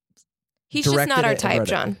He's just directed not our it and type, wrote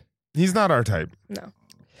it. John. he's not our type. No.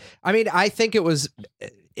 I mean, I think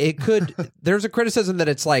it could, there's a criticism that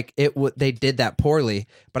it's like they did that poorly,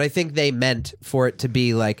 but I think they meant for it to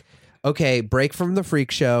be like, okay, break from the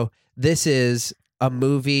freak show. This is a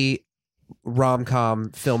movie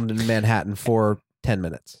rom-com filmed in Manhattan for 10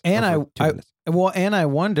 minutes. And Or for 2 minutes. I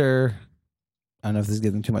wonder, I don't know if this is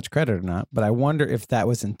giving too much credit or not, but I wonder if that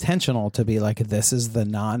was intentional to be like, this is the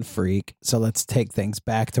non-freak, so let's take things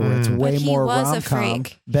back to where it's way But he more was a rom-com.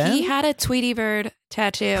 freak. Ben? He had a Tweety Bird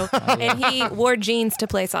tattoo, and he wore jeans to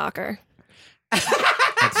play soccer.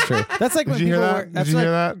 That's true. That's like Did when you hear people that? wear, Did that's you like,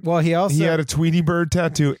 hear that? Well, he also He had a Tweety Bird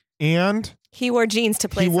tattoo, and He wore jeans to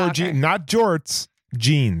play he wore soccer. not jorts,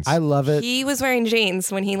 jeans. I love it. He was wearing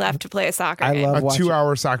jeans when he left to play a soccer game. love a watching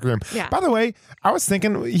 2-hour soccer game. Yeah. By the way, I was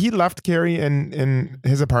thinking he left Carrie in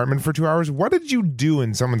his apartment for 2 hours. What did you do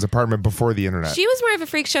in someone's apartment before the internet? She was more of a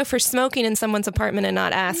freak show for smoking in someone's apartment and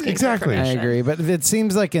not asking. Exactly. For I permission. agree, but it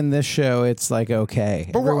seems like in this show, it's like okay,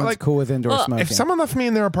 But everyone's like- cool with indoor smoking. If someone left me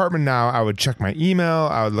in their apartment now, I would check my email.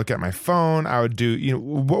 I would look at my phone. I would do,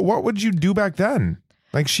 what would you do back then?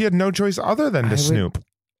 Like she had no choice other than to snoop.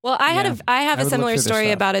 Well, I have I a would look similar through their story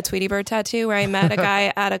stuff. about a Tweety Bird tattoo where I met a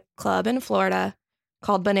guy at a club in Florida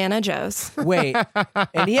called Banana Joe's. Wait,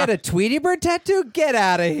 and he had a Tweety Bird tattoo? Get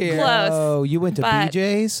out of here. Close. Oh, you went to But-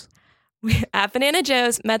 BJ's? At Banana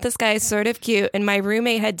Joe's, met this guy, sort of cute, and my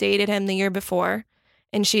roommate had dated him the year before.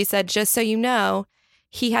 And she said, just so you know,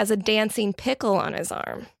 he has a dancing pickle on his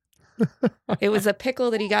arm. It was a pickle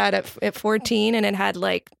that he got at 14, and it had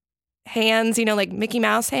like hands, like Mickey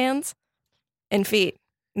Mouse hands and feet.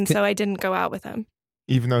 And so I didn't go out with him.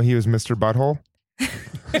 Even though he was Mr. Butthole.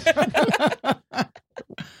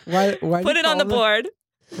 Why Put it on the board.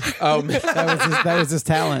 Oh, man. that was his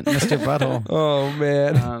talent, Mr. Butthole. Oh,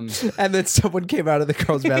 man. And then someone came out of the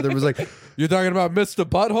girl's bathroom and was like, you're talking about Mr.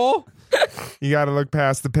 Butthole? You got to look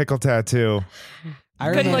past the pickle tattoo.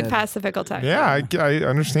 Couldn't look past the pickle tattoo. Yeah, I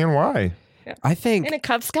understand why. I think In a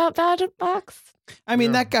Cub Scout badge box. I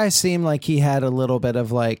mean, that guy seemed like he had a little bit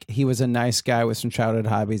of like he was a nice guy with some childhood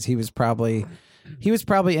hobbies. He was probably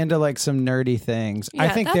into like some nerdy things. I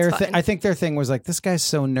Yeah, think that's fine. I think their thing was like this guy's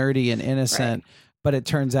so nerdy and innocent, but it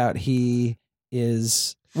turns out he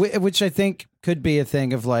is, which I think could be a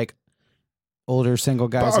thing of like older single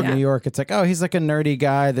guys in Yeah. New York. It's like, oh, he's like a nerdy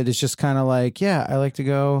guy that is just kind of like, yeah, I like to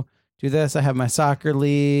go do this. I have my soccer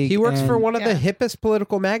league. he works for and- one of the hippest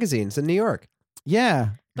political magazines in New York. Yeah.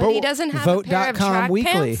 But he doesn't have a pair of Vote.com track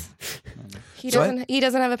weekly. pants. He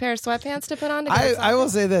doesn't have a pair of sweatpants to put on. To go to I will soccer?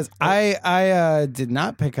 say this. I did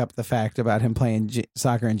not pick up the fact about him playing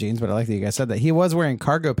soccer in jeans, but I like that you guys said that. He was wearing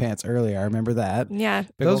cargo pants earlier. I remember that. Yeah, Big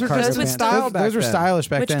Those old were cargo just with pants. style Those, back those were then. stylish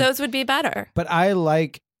back which then. those would be better. But I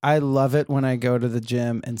love it when I go to the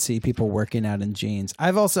gym and see people working out in jeans.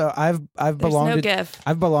 I've There's belonged no to give.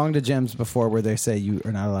 I've belonged to gyms before where they say you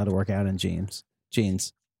are not allowed to work out in jeans.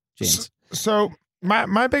 Jeans. So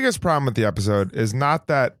my biggest problem with the episode is not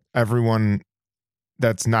that everyone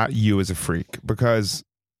that's not you is a freak, because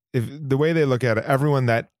if the way they look at it,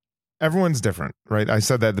 everyone's different, right? I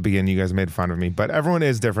said that at the beginning. You guys made fun of me, but everyone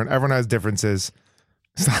is different. Everyone has differences.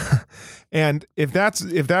 And if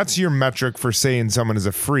that's your metric for saying someone is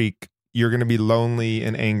a freak, you're going to be lonely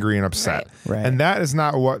and angry and upset. Right. And that is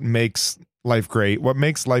not what makes life great. What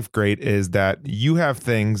makes life great is that you have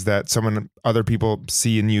things that other people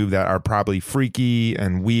see in you that are probably freaky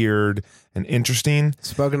and weird and interesting.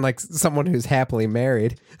 Spoken like someone who's happily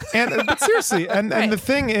married. But seriously, and the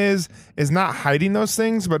thing is not hiding those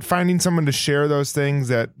things, but finding someone to share those things,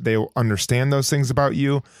 that they understand those things about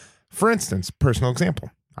you. For instance, personal example,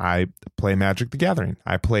 I play Magic the Gathering.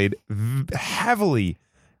 I played heavily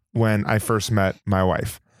when I first met my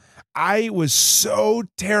wife. I was so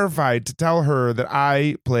terrified to tell her that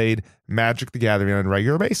I played Magic the Gathering on a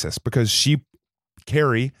regular basis, because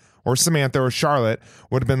Carrie or Samantha or Charlotte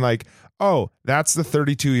would have been like, oh, that's the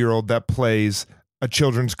 32-year-old that plays a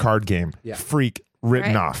children's card game. Yeah. Freak,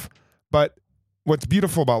 written off. But what's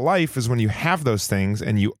beautiful about life is when you have those things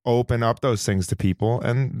and you open up those things to people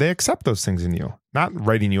and they accept those things in you, not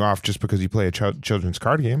writing you off just because you play a children's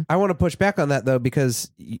card game. I want to push back on that, though,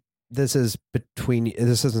 this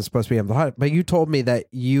isn't supposed to be on the hot, but you told me that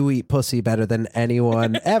you eat pussy better than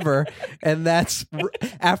anyone ever, and that's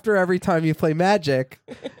after every time you play Magic.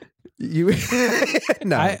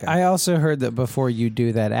 I also heard that before you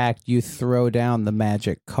do that act, you throw down the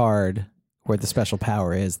magic card where the special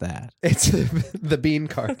power is. That it's the bean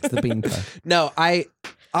card. It's the bean card. No, I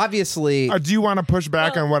obviously. Do you want to push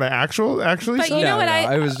back on what I actually But said? you know what?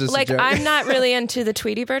 I was just like. a joke. I'm not really into the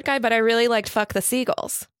Tweety Bird guy, but I really liked "Fuck the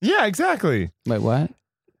Seagulls," Yeah, exactly. Wait, what?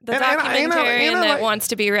 the And I documentarian that like- wants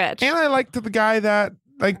to be rich. And I liked the guy that,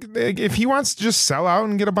 like, if he wants to just sell out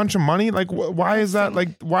and get a bunch of money, like, why is that?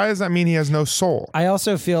 Like, why does that mean he has no soul? I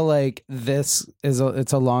also feel like this is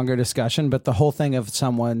it's a longer discussion, but the whole thing of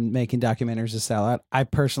someone making documentaries to sell out, I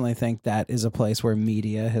personally think that is a place where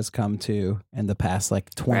media has come to in the past like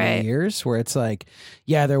 20 Right. years, where it's like,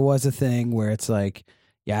 yeah, there was a thing where it's like,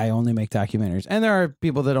 yeah, I only make documentaries, and there are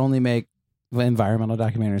people that only make environmental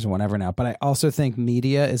documentaries and whatever now. But I also think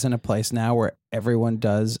media is in a place now where everyone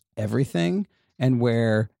does everything, and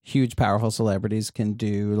where huge, powerful celebrities can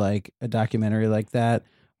do like a documentary like that,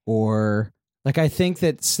 or like I think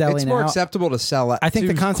that selling It's more out. acceptable to sell out. I think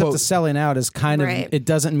the to concept quote, of selling out is kind of Right. it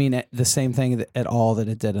doesn't mean the same thing at all that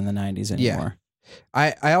it did in the 90s anymore.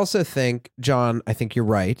 I also think, John, I think you're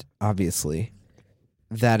right. Obviously,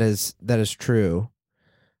 that is true.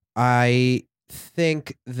 I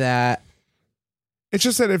think that it's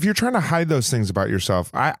just that if you're trying to hide those things about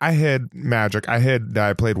yourself, I hid magic. I hid that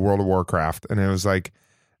I played World of Warcraft, and it was like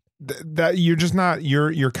that. You're just not.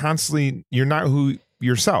 You're constantly. You're not who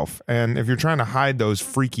yourself. And if you're trying to hide those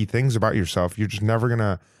freaky things about yourself, you're just never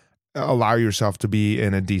gonna allow yourself to be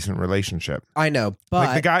in a decent relationship. I know,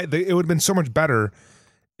 but like it would have been so much better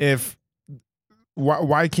if.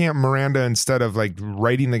 Why can't Miranda, instead of like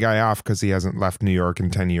writing the guy off because he hasn't left New York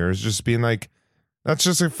in 10 years, just being like, that's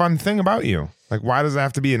just a fun thing about you? Like, why does it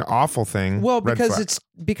have to be an awful thing? Well, because it's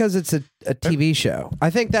a TV show. I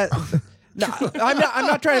think that no, I'm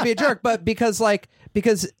not trying to be a jerk, but because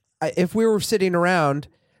if we were sitting around,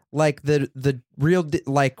 like the real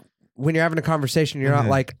like when you're having a conversation, you're not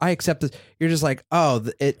like, I accept this. You're just like, oh,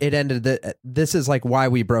 it ended. This is like why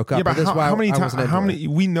we broke up. Yeah, but how many times?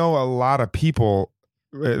 We know a lot of people,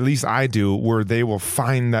 at least I do, where they will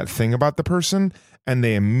find that thing about the person and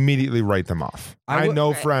they immediately write them off. I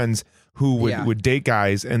know friends who would date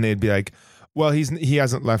guys and they'd be like, well, he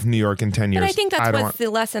hasn't left New York in 10 years. But I think that's what's the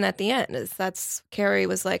lesson at the end is Carrie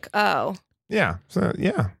was like, oh. Yeah. So,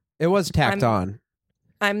 yeah. It was tacked on.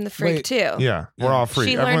 I'm the freak too. Yeah, we're all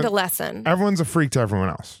freaks. She learned a lesson. Everyone's a freak to everyone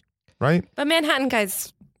else, right? But Manhattan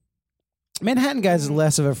Guy's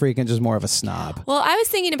less of a freak and just more of a snob. Well, I was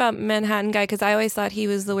thinking about Manhattan Guy because I always thought he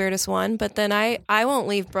was the weirdest one, but then I won't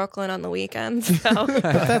leave Brooklyn on the weekends. So. But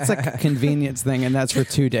that's a convenience thing, and that's for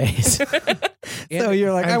 2 days. So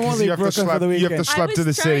you're like, I won't leave Brooklyn for the weekend. You have to schlep to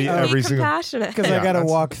the city every single. Because I got to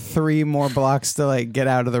walk 3 more blocks to like get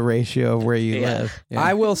out of the ratio of where you live. Yeah.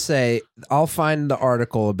 I will say, I'll find the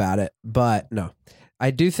article about it, but no,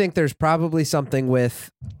 I do think there's probably something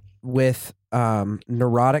with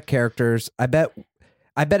neurotic characters. I bet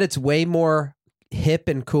it's way more hip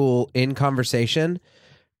and cool in conversation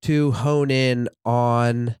to hone in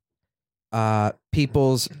on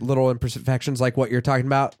people's little imperfections like what you're talking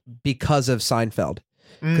about because of Seinfeld.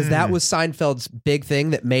 Because that was Seinfeld's big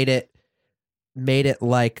thing that made it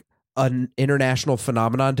like an international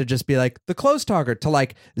phenomenon to just be like the close talker, to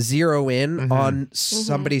like zero in on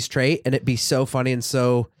somebody's trait and it be so funny and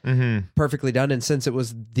so perfectly done. And since it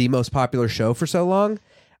was the most popular show for so long,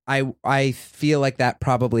 I feel like that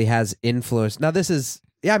probably has influenced. Now this is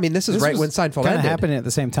right when Seinfeld ended. Happening at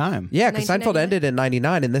the same time. Yeah, because Seinfeld ended in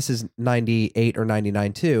 99 and this is 98 or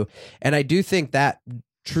 99 too. And I do think that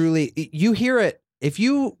truly, you hear it, if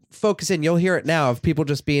you focus in, you'll hear it now of people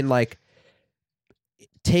just being like,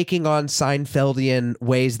 taking on Seinfeldian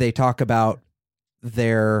ways they talk about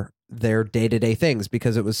their day-to-day things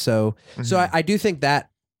because it was so. So I do think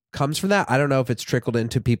that comes from that. I don't know if it's trickled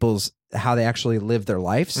into people's how they actually live their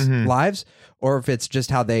lives, or if it's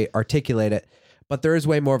just how they articulate it. But there is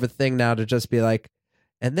way more of a thing now to just be like,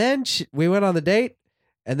 and then we went on the date,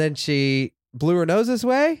 and then she blew her nose this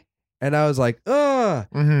way, and I was like, ugh.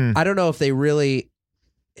 I don't know if they really,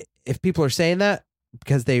 if people are saying that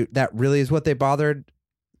because that really is what they bothered.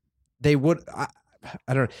 They would,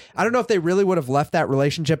 I don't know if they really would have left that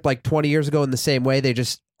relationship like 20 years ago in the same way. They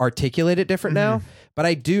just articulate it different now. But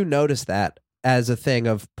I do notice that as a thing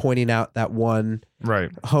of pointing out that one,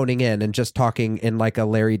 honing in and just talking in like a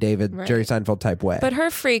Larry David, Jerry Seinfeld type way. But her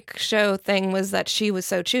freak show thing was that she was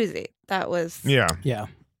so choosy. That was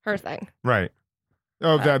her thing. Right.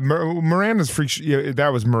 Oh, that Miranda's freak show, that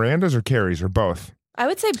was Miranda's or Carrie's or both? I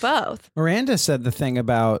would say both. Miranda said the thing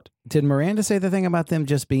about. Did Miranda say the thing about them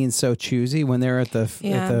just being so choosy when they were at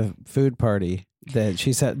the food party? That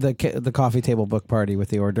she said the coffee table book party with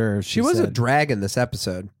the hors d'oeuvres. She was a drag in this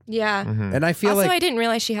episode. Yeah, and I feel also, like I didn't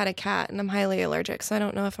realize she had a cat, and I'm highly allergic, so I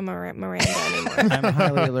don't know if I'm a Miranda anymore. I'm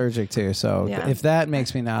highly allergic too, so if that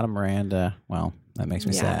makes me not a Miranda, well, that makes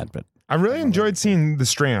me sad. But I really enjoyed seeing the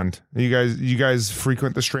Strand. You guys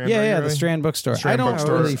frequent the Strand? Yeah, the Strand bookstore. I don't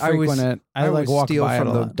really frequent it. I like walk steal by from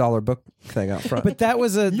it a the lot. dollar book thing out front. But that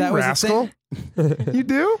was a rascal. You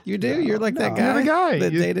do? You do? You're like that guy. You're the guy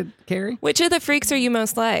that dated Carrie. Which of the freaks are you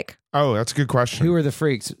most like? Oh, that's a good question. Who are the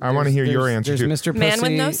freaks? I want to hear your answer too. There's Mr. Pussy. Man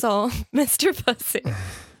with no soul, Mr. Pussy.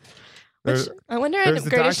 I wonder at the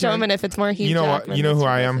Greatest Showman if it's more Hugh Jackman. You know who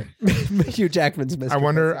I am? Hugh Jackman's Mr.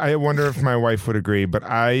 I wonder if my wife would agree, but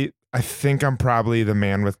I think I'm probably the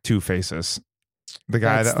man with two faces. The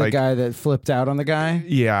guy guy that flipped out on the guy.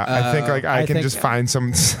 Yeah, I think like I can just find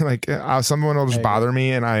some like someone will just bother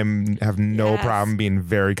me, and I have no problem being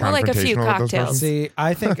very confrontational. Like a few cocktails. See,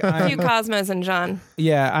 I think a few Cosmos and John.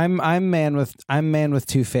 Yeah, I'm man with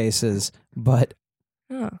two faces, but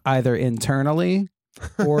either internally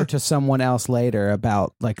or to someone else later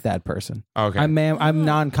about like that person. Okay. I'm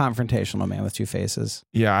non-confrontational man with two faces.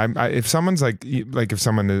 Yeah, if someone's like if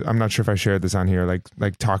someone is, I'm not sure if I shared this on here,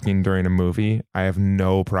 like talking during a movie, I have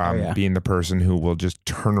no problem being the person who will just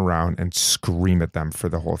turn around and scream at them for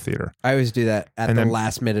the whole theater. I always do that at the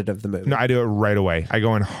last minute of the movie. No, I do it right away. I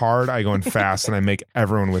go in hard, I go in fast, and I make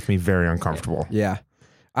everyone with me very uncomfortable. Yeah.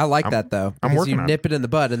 I like that though. I'm working you nip it in the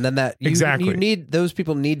bud, and then exactly. You need those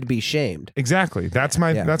people need to be shamed. Exactly. That's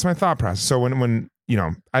my thought process. So when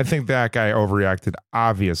I think that guy overreacted,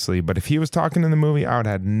 obviously, but if he was talking in the movie, I would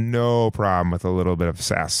have had no problem with a little bit of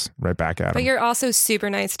sass right back at him. But you're also super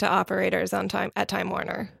nice to operators at Time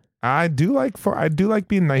Warner. I do like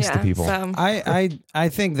being nice to people. So. I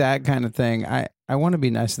think that kind of thing. I want to be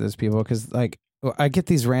nice to those people because like. I get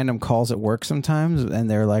these random calls at work sometimes, and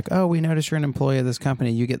they're like, "Oh, we noticed you're an employee of this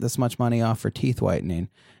company. You get this much money off for teeth whitening,"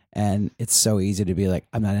 and it's so easy to be like,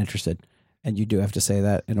 "I'm not interested," and you do have to say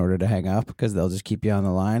that in order to hang up because they'll just keep you on the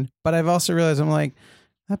line. But I've also realized I'm like,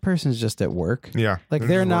 that person's just at work. Yeah, like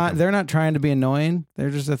they're not trying to be annoying. They're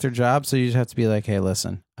just at their job. So you just have to be like, "Hey,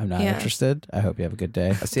 listen, I'm not interested. I hope you have a good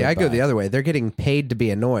day." See, I go the other way. They're getting paid to be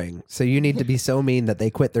annoying. So you need to be so mean that they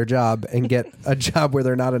quit their job and get a job where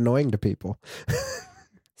they're not annoying to people.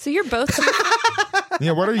 So you're both.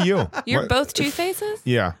 Yeah, what are you? You're both two faces?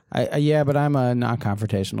 Yeah. But I'm a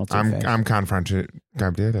non-confrontational two-face. I'm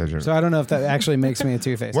confrontational. So I don't know if that actually makes me a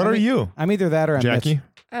two-face. What are you? I'm either that or I'm Jackie. Mitch.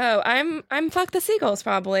 Oh, I'm fuck the seagulls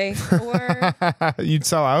probably. Or you'd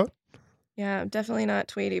sell out? Yeah, definitely not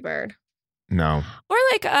Tweety Bird. No. Or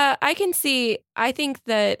like I can see. I think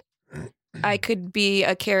that I could be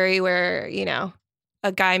a Carrie where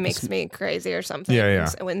a guy makes me crazy or something.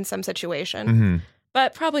 In some situation. Mm-hmm.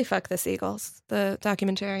 But probably fuck the seagulls, the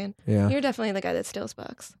documentarian. Yeah. You're definitely the guy that steals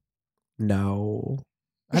books. No,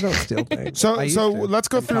 I don't steal things. So let's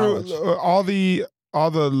go through all the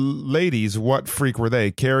ladies. What freak were they?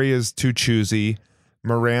 Carrie is too choosy.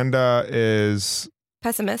 Miranda is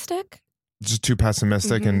pessimistic. Just too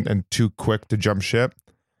pessimistic and too quick to jump ship.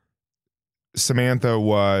 Samantha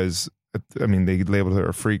was, they labeled her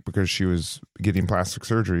a freak because she was getting plastic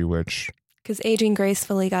surgery, which... Because aging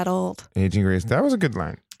gracefully got old. Aging grace. That was a good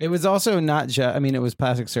line. It was also not just, it was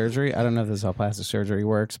plastic surgery. I don't know if this is how plastic surgery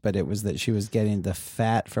works, but it was that she was getting the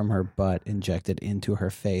fat from her butt injected into her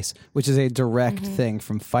face, which is a direct thing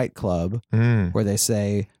from Fight Club, where they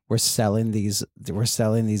say, we're selling these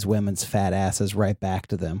women's fat asses right back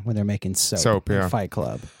to them when they're making soap in Fight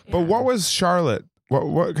Club. But what was Charlotte?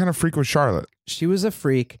 What kind of freak was Charlotte? She was a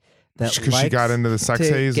freak that because she got into the sex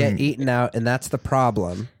haze and get eaten out, and that's the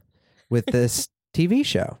problem with this TV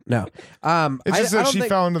show. No, it's just that she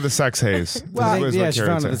fell into the sex haze. She fell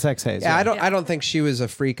into the sex haze. Yeah, I don't think she was a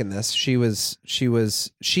freak in this.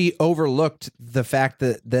 She overlooked the fact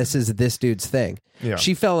that this is this dude's thing. Yeah.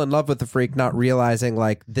 She fell in love with the freak, not realizing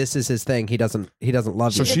like this is his thing. He doesn't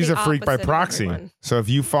love you. So she's a freak by proxy. So if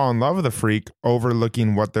you fall in love with a freak,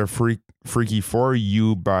 overlooking what they're freaky for,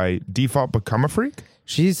 you by default become a freak.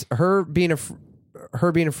 She's her being a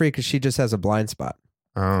freak because she just has a blind spot.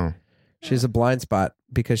 Oh. She has a blind spot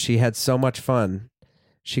because she had so much fun.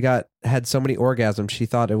 She had so many orgasms. She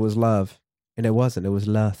thought it was love, and it wasn't. It was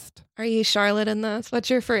lust. Are you Charlotte in this?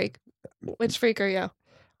 What's your freak? Which freak are you?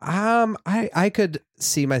 I could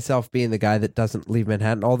see myself being the guy that doesn't leave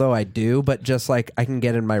Manhattan, although I do. But just like I can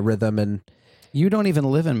get in my rhythm, and you don't even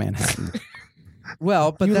live in Manhattan.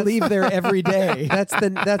 Well, but you leave there every day. That's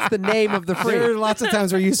the name of the freak. There are lots of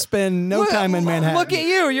times where you spend no time in Manhattan. Look at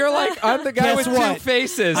you. You're like, I'm the guy with two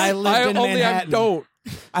faces. I lived in Manhattan. I don't.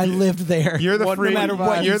 I lived there. You're the freak. No matter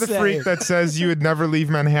what you're the freak that says you would never leave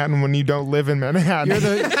Manhattan when you don't live in Manhattan.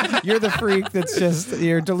 You're the freak that's just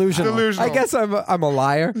you're delusional. I guess I'm a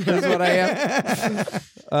liar. That's what I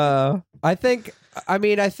am. I think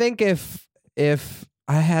if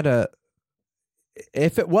I had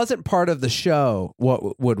if it wasn't part of the show,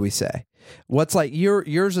 what would we say? What's like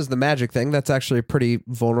yours is the magic thing. That's actually a pretty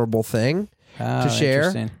vulnerable thing to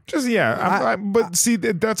share. Just but see,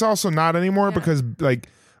 that's also not anymore because like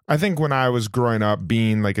I think when I was growing up,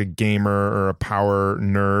 being like a gamer or a power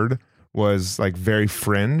nerd was like very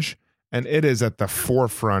fringe, and it is at the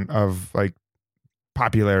forefront of like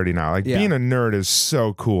popularity now. Like being a nerd is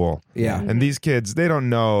so cool. Yeah. And these kids, they don't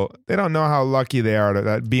know how lucky they are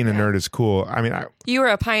that being a nerd is cool. I mean, you were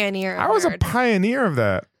a pioneer. I was a pioneer of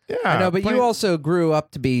that. Yeah. I know, but you also grew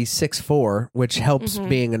up to be 6'4", which helps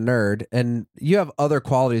being a nerd, and you have other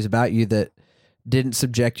qualities about you that didn't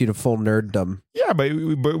subject you to full nerddom. Yeah, but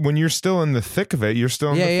when you're still in the thick of it, you're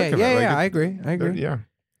still in the thick of it. Yeah, I agree. Yeah.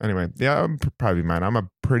 Anyway, probably mine. I'm a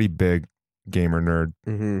pretty big gamer nerd.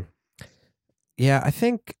 Mm-hmm. Yeah, I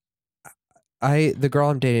think the girl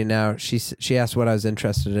I'm dating now, she asked what I was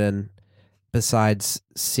interested in besides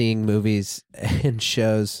seeing movies and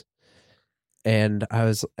shows, and I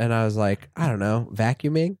was like, I don't know,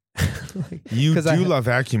 vacuuming. You do love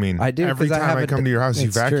vacuuming. I do. Every time I come to your house,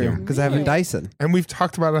 you vacuum. Because I have a Dyson. And we've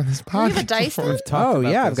talked about it on this podcast. You have a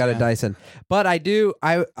Dyson? I've got a Dyson. But I do.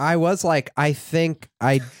 I was like, I think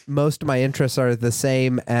most of my interests are the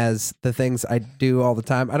same as the things I do all the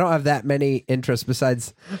time. I don't have that many interests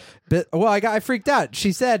besides. I freaked out.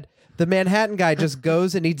 She said the Manhattan guy just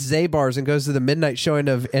goes and eats Zabar's and goes to the midnight showing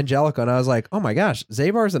of Angelica, and I was like, oh my gosh,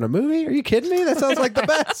 Zabar's in a movie? Are you kidding me? That sounds like the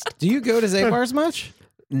best. Do you go to Zabar's much?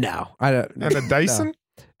 No, I don't. And a Dyson?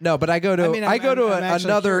 No, but I go to I'm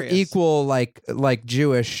another curious. equal like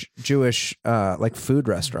Jewish like food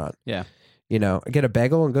restaurant. Yeah. You know, get a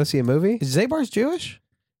bagel and go see a movie. Is Zabar's Jewish?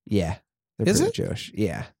 Yeah, they're Is pretty it? Jewish?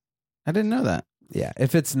 Yeah, I didn't know that. yeah.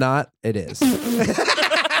 If it's not, it is.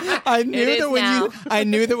 I knew is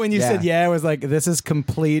that when you Yeah. said I was like, this is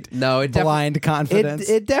complete No, blind confidence.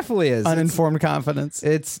 It definitely is. Uninformed confidence.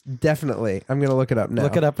 It's definitely. I'm gonna look it up now.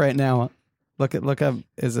 Look it up right now. Look up.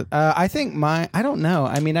 Is it? I think mine. I don't know.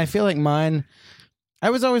 I mean, I feel like mine.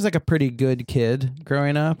 I was always like a pretty good kid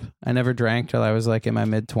growing up. I never drank till I was like in my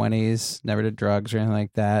mid-20s. Never did drugs or anything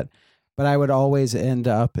like that. But I would always end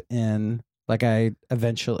up in like I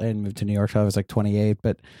eventually moved to New York till I was like 28.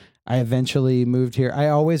 But I eventually moved here. I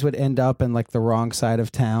always would end up in like the wrong side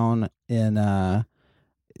of town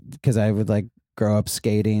because I would like grow up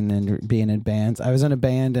skating and being in bands. I was in a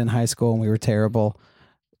band in high school and we were terrible.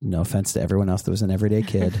 No offense to everyone else that was an everyday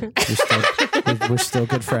kid. We're still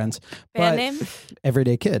good friends. Band But name?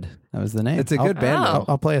 Everyday Kid. That was the name. It's a good band. Oh.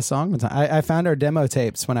 I'll play a song one time. I found our demo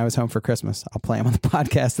tapes when I was home for Christmas. I'll play them on the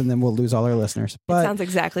podcast and then we'll lose all our listeners. It But sounds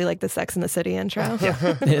exactly like the Sex and the City intro.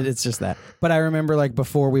 it's just that. But I remember like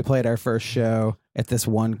before we played our first show at this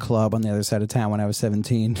one club on the other side of town when I was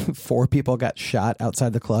 17, 4 people got shot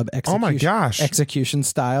outside the club. Oh my gosh. Execution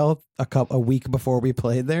style a week before we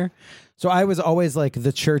played there. So I was always like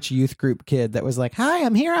the church youth group kid that was like, hi,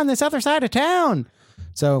 I'm here on this other side of town.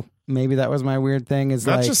 So maybe that was my weird thing. Is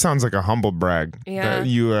That like, just sounds like a humble brag. Yeah. That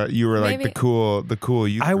you were like Maybe. the cool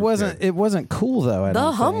youth. I group wasn't. kid. It wasn't cool though. I The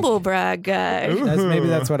don't think. humble brag guy. Maybe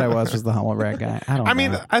that's what I was the humble brag guy. I don't. I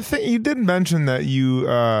mean, know. I think you did mention that you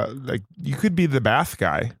like you could be the bath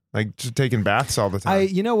guy, like just taking baths all the time.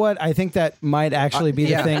 You know what? I think that might actually be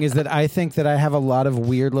the yeah. thing is that I think that I have a lot of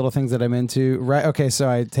weird little things that I'm into. Right? Okay, so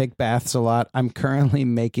I take baths a lot. I'm currently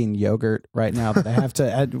making yogurt right now that I have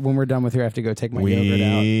to. When we're done with here, I have to go take my yogurt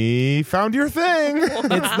out. We found your thing. It's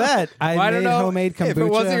that I Well, I made don't know homemade kombucha. if it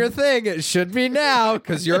wasn't your thing. It should be now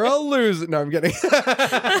because you're a loser. No, I'm kidding.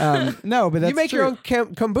 No, but that's You make your own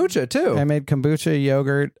kombucha too. I made kombucha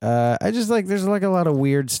yogurt. I just like there's like a lot of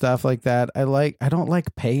weird stuff like that. I don't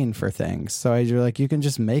like paying for things, so you're like you can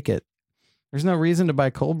just make it. There's no reason to buy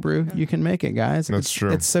cold brew. You can make it, guys. That's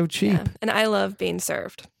true. It's so cheap. Yeah. And I love being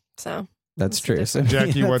served. So That's true. So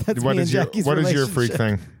Jackie, what that's what me is and your Jackie's what is your freak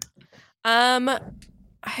relationship. thing?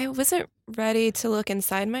 I wasn't ready to look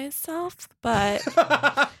inside myself, but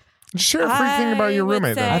Just share a freak thing about your I would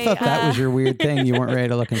roommate. Though. say- I thought that was your weird thing. You weren't ready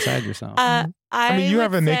to look inside yourself. I mean, you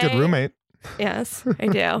have a would naked say- roommate. Yes, I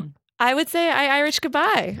do. I would say I Irish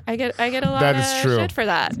goodbye. I get a lot That of is true. shit for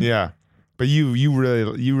that. Yeah, but you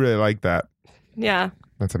really like that. Yeah,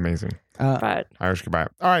 That's amazing. but Irish goodbye.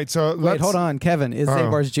 All right, so Wait, let's hold on, Kevin. Is Oh.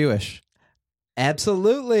 Zabar's Jewish?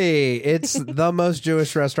 Absolutely. It's the most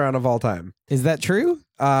Jewish restaurant of all time. Is that true?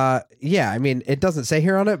 Yeah, I mean, it doesn't say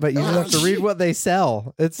here on it, but you just have to read what they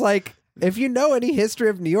sell. It's like, if you know any history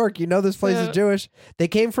of New York, you know this place is Jewish. They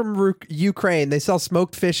came from Ukraine. They sell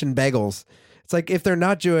smoked fish and bagels. It's like, if they're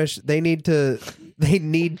not Jewish, they sell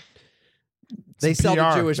PR.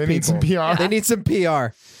 to Jewish They people. need some PR. They need some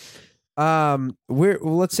PR.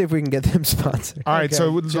 Let's see if we can get them sponsored. All right, Okay,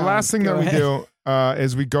 so the John, last thing go that we ahead. do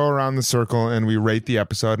is we go around the circle and we rate the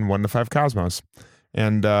episode in 1 to 5 cosmos.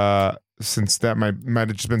 And since that might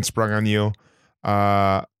have just been sprung on you,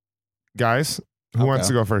 guys, who wants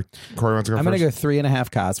to go first? Corey wants to go I'm first. gonna go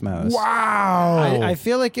 3.5 Cosmos. Wow! I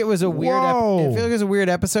feel like it was a weird. Whoa. I feel like it was a weird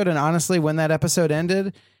episode, and honestly, when that episode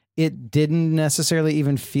ended, it didn't necessarily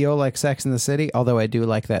even feel like Sex in the City. Although I do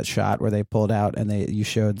like that shot where they pulled out and you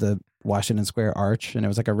showed the Washington Square Arch, and it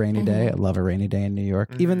was like a rainy day. I love a rainy day in New York,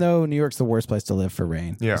 even though New York's the worst place to live for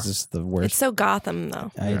rain. Yeah. It's just the worst. it's so Gotham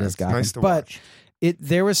though. It is it's Gotham. nice to but watch.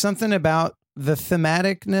 there was something about the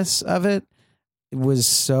thematicness of it. It was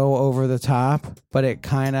so over the top, but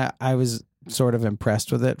I was sort of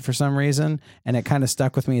impressed with it for some reason, and it kind of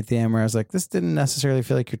stuck with me at the end where I was like, this didn't necessarily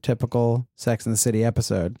feel like your typical Sex in the City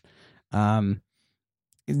episode.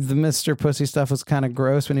 the Mr. Pussy stuff was kind of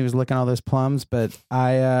gross when he was licking all those plums, but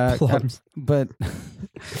Plums. but I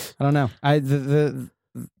don't know. I'm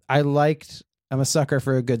a sucker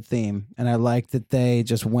for a good theme, and I liked that they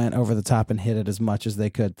just went over the top and hit it as much as they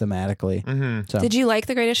could thematically. Mm-hmm. So Did you like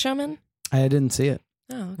The Greatest Showman? I didn't see it,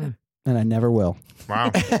 Oh, okay. and I never will.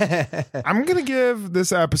 Wow. I'm gonna give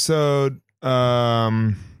this episode.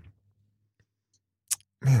 Man,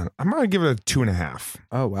 I'm gonna give it a 2.5.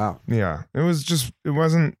 Oh wow. Yeah, it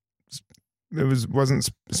wasn't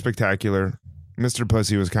spectacular. Mr.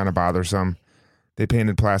 Pussy was kind of bothersome. They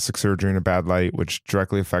painted plastic surgery in a bad light, which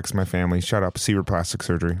directly affects my family. Shut up, Seaver Plastic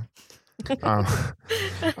Surgery.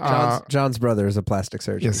 John's brother is a plastic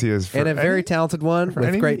surgeon. Yes, he is, and a very talented one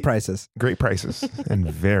with great prices. Great prices and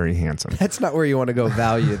very handsome. That's not where you want to go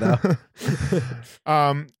value, though.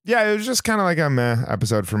 Yeah, it was just kind of like a meh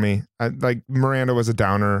episode for me. Like Miranda was a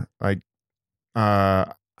downer. Like, I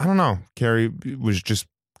don't know. Carrie was just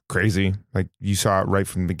crazy. Like you saw it right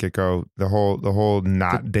from the get go. The whole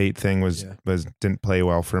not date thing was didn't play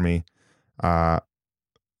well for me. Yeah,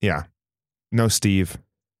 no Steve.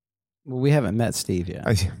 Well, we haven't met Steve yet.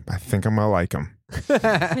 I think I'm gonna like him.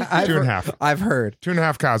 2.5. I've heard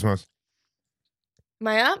 2.5 Cosmos. Am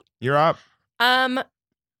I up? You're up.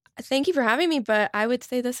 Thank you for having me, but I would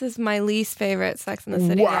say this is my least favorite Sex in the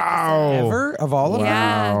City Wow. episode. Ever of all of them?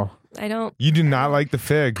 Yeah. Wow. I don't. You do not like the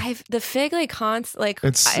fig. The fig haunts it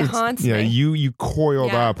haunts yeah, me. you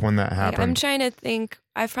coiled Yeah. up when that happened. I'm trying to think.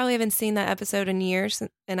 I probably haven't seen that episode in years,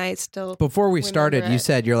 and I still. Before we remember started, you it.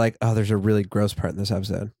 said you're like, oh, there's a really gross part in this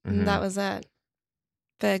episode. Mhm. That was it.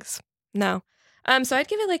 Figs. No. So I'd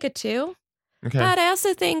give it like a 2. Okay. But I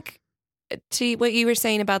also think to what you were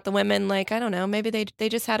saying about the women, like I don't know, maybe they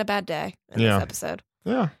just had a bad day in Yeah. this episode.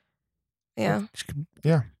 Yeah. Yeah.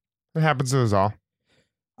 Yeah. It happens to us all.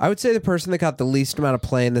 I would say the person that got the least amount of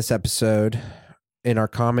play in this episode in our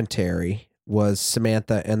commentary was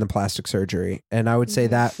Samantha and the plastic surgery. And I would say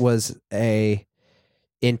that was a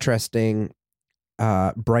interesting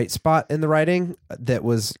bright spot in the writing that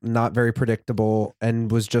was not very predictable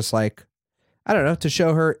and was just like, I don't know, to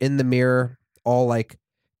show her in the mirror all like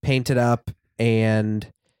painted up.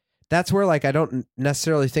 And that's where like I don't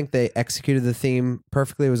necessarily think they executed the theme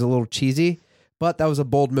perfectly. It was a little cheesy, but that was a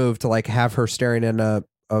bold move to like have her staring in a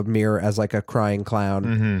mirror as like a crying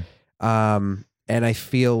clown. Mm-hmm. And I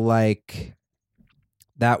feel like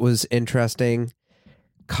that was interesting.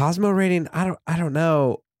 Cosmo rating, I don't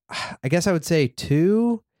know. I guess I would say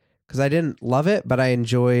 2 because I didn't love it, but I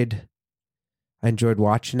enjoyed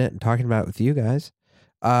watching it and talking about it with you guys.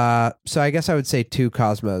 So I guess I would say 2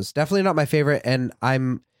 Cosmos. Definitely not my favorite, and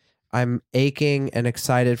I'm aching and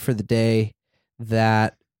excited for the day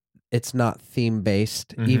that it's not theme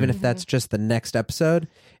based, even if that's just the next episode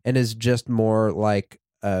and is just more like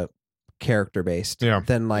character based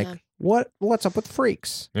than like what's up with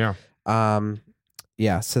freaks. Yeah.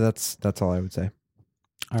 Yeah, so that's all I would say.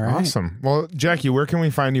 All right. Awesome. Well, Jackie, where can we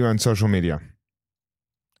find you on social media?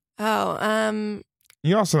 Oh,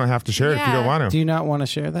 You also don't have to share it if you don't want to. Do you not want to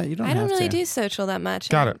share that? You don't I don't have really to. do social that much.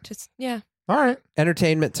 Got I it. Just yeah. All right.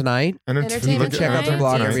 Entertainment Tonight. Entertainment check out the Tonight,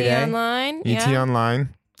 blog ET every day. Online. ET yeah. Online.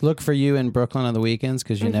 Look for you in Brooklyn on the weekends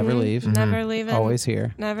because you never leave. Never leaving. Always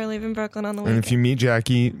here. Never leaving Brooklyn on the And weekend. if you meet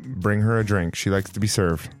Jackie, bring her a drink. She likes to be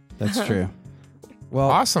served. That's true. Well,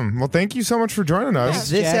 Awesome. Well, thank you so much for joining us.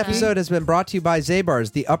 this Jackie. episode has been brought to you by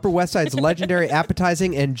Zabar's, the Upper West Side's legendary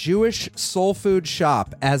appetizing and Jewish soul food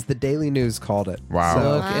shop, as the Daily News called it.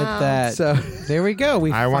 Wow. Look at that. So There we go.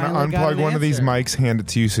 We I want to finally got unplug an one of these answer. mics, hand it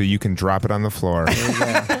to you so you can drop it on the floor.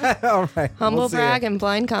 all right, Humble we'll see ya. brag and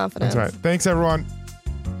blind confidence. That's right. Thanks, everyone.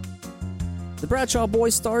 The Bradshaw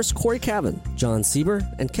Boys stars Corey Cavan, John Sieber,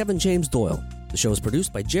 and Kevin James Doyle. The show is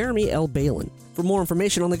produced by Jeremy L. Balin. For more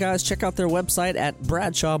information on the guys, check out their website at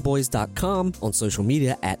bradshawboys.com, on social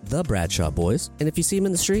media at The Bradshaw Boys, and if you see them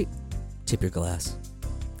in the street, tip your glass.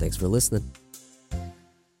 Thanks for listening.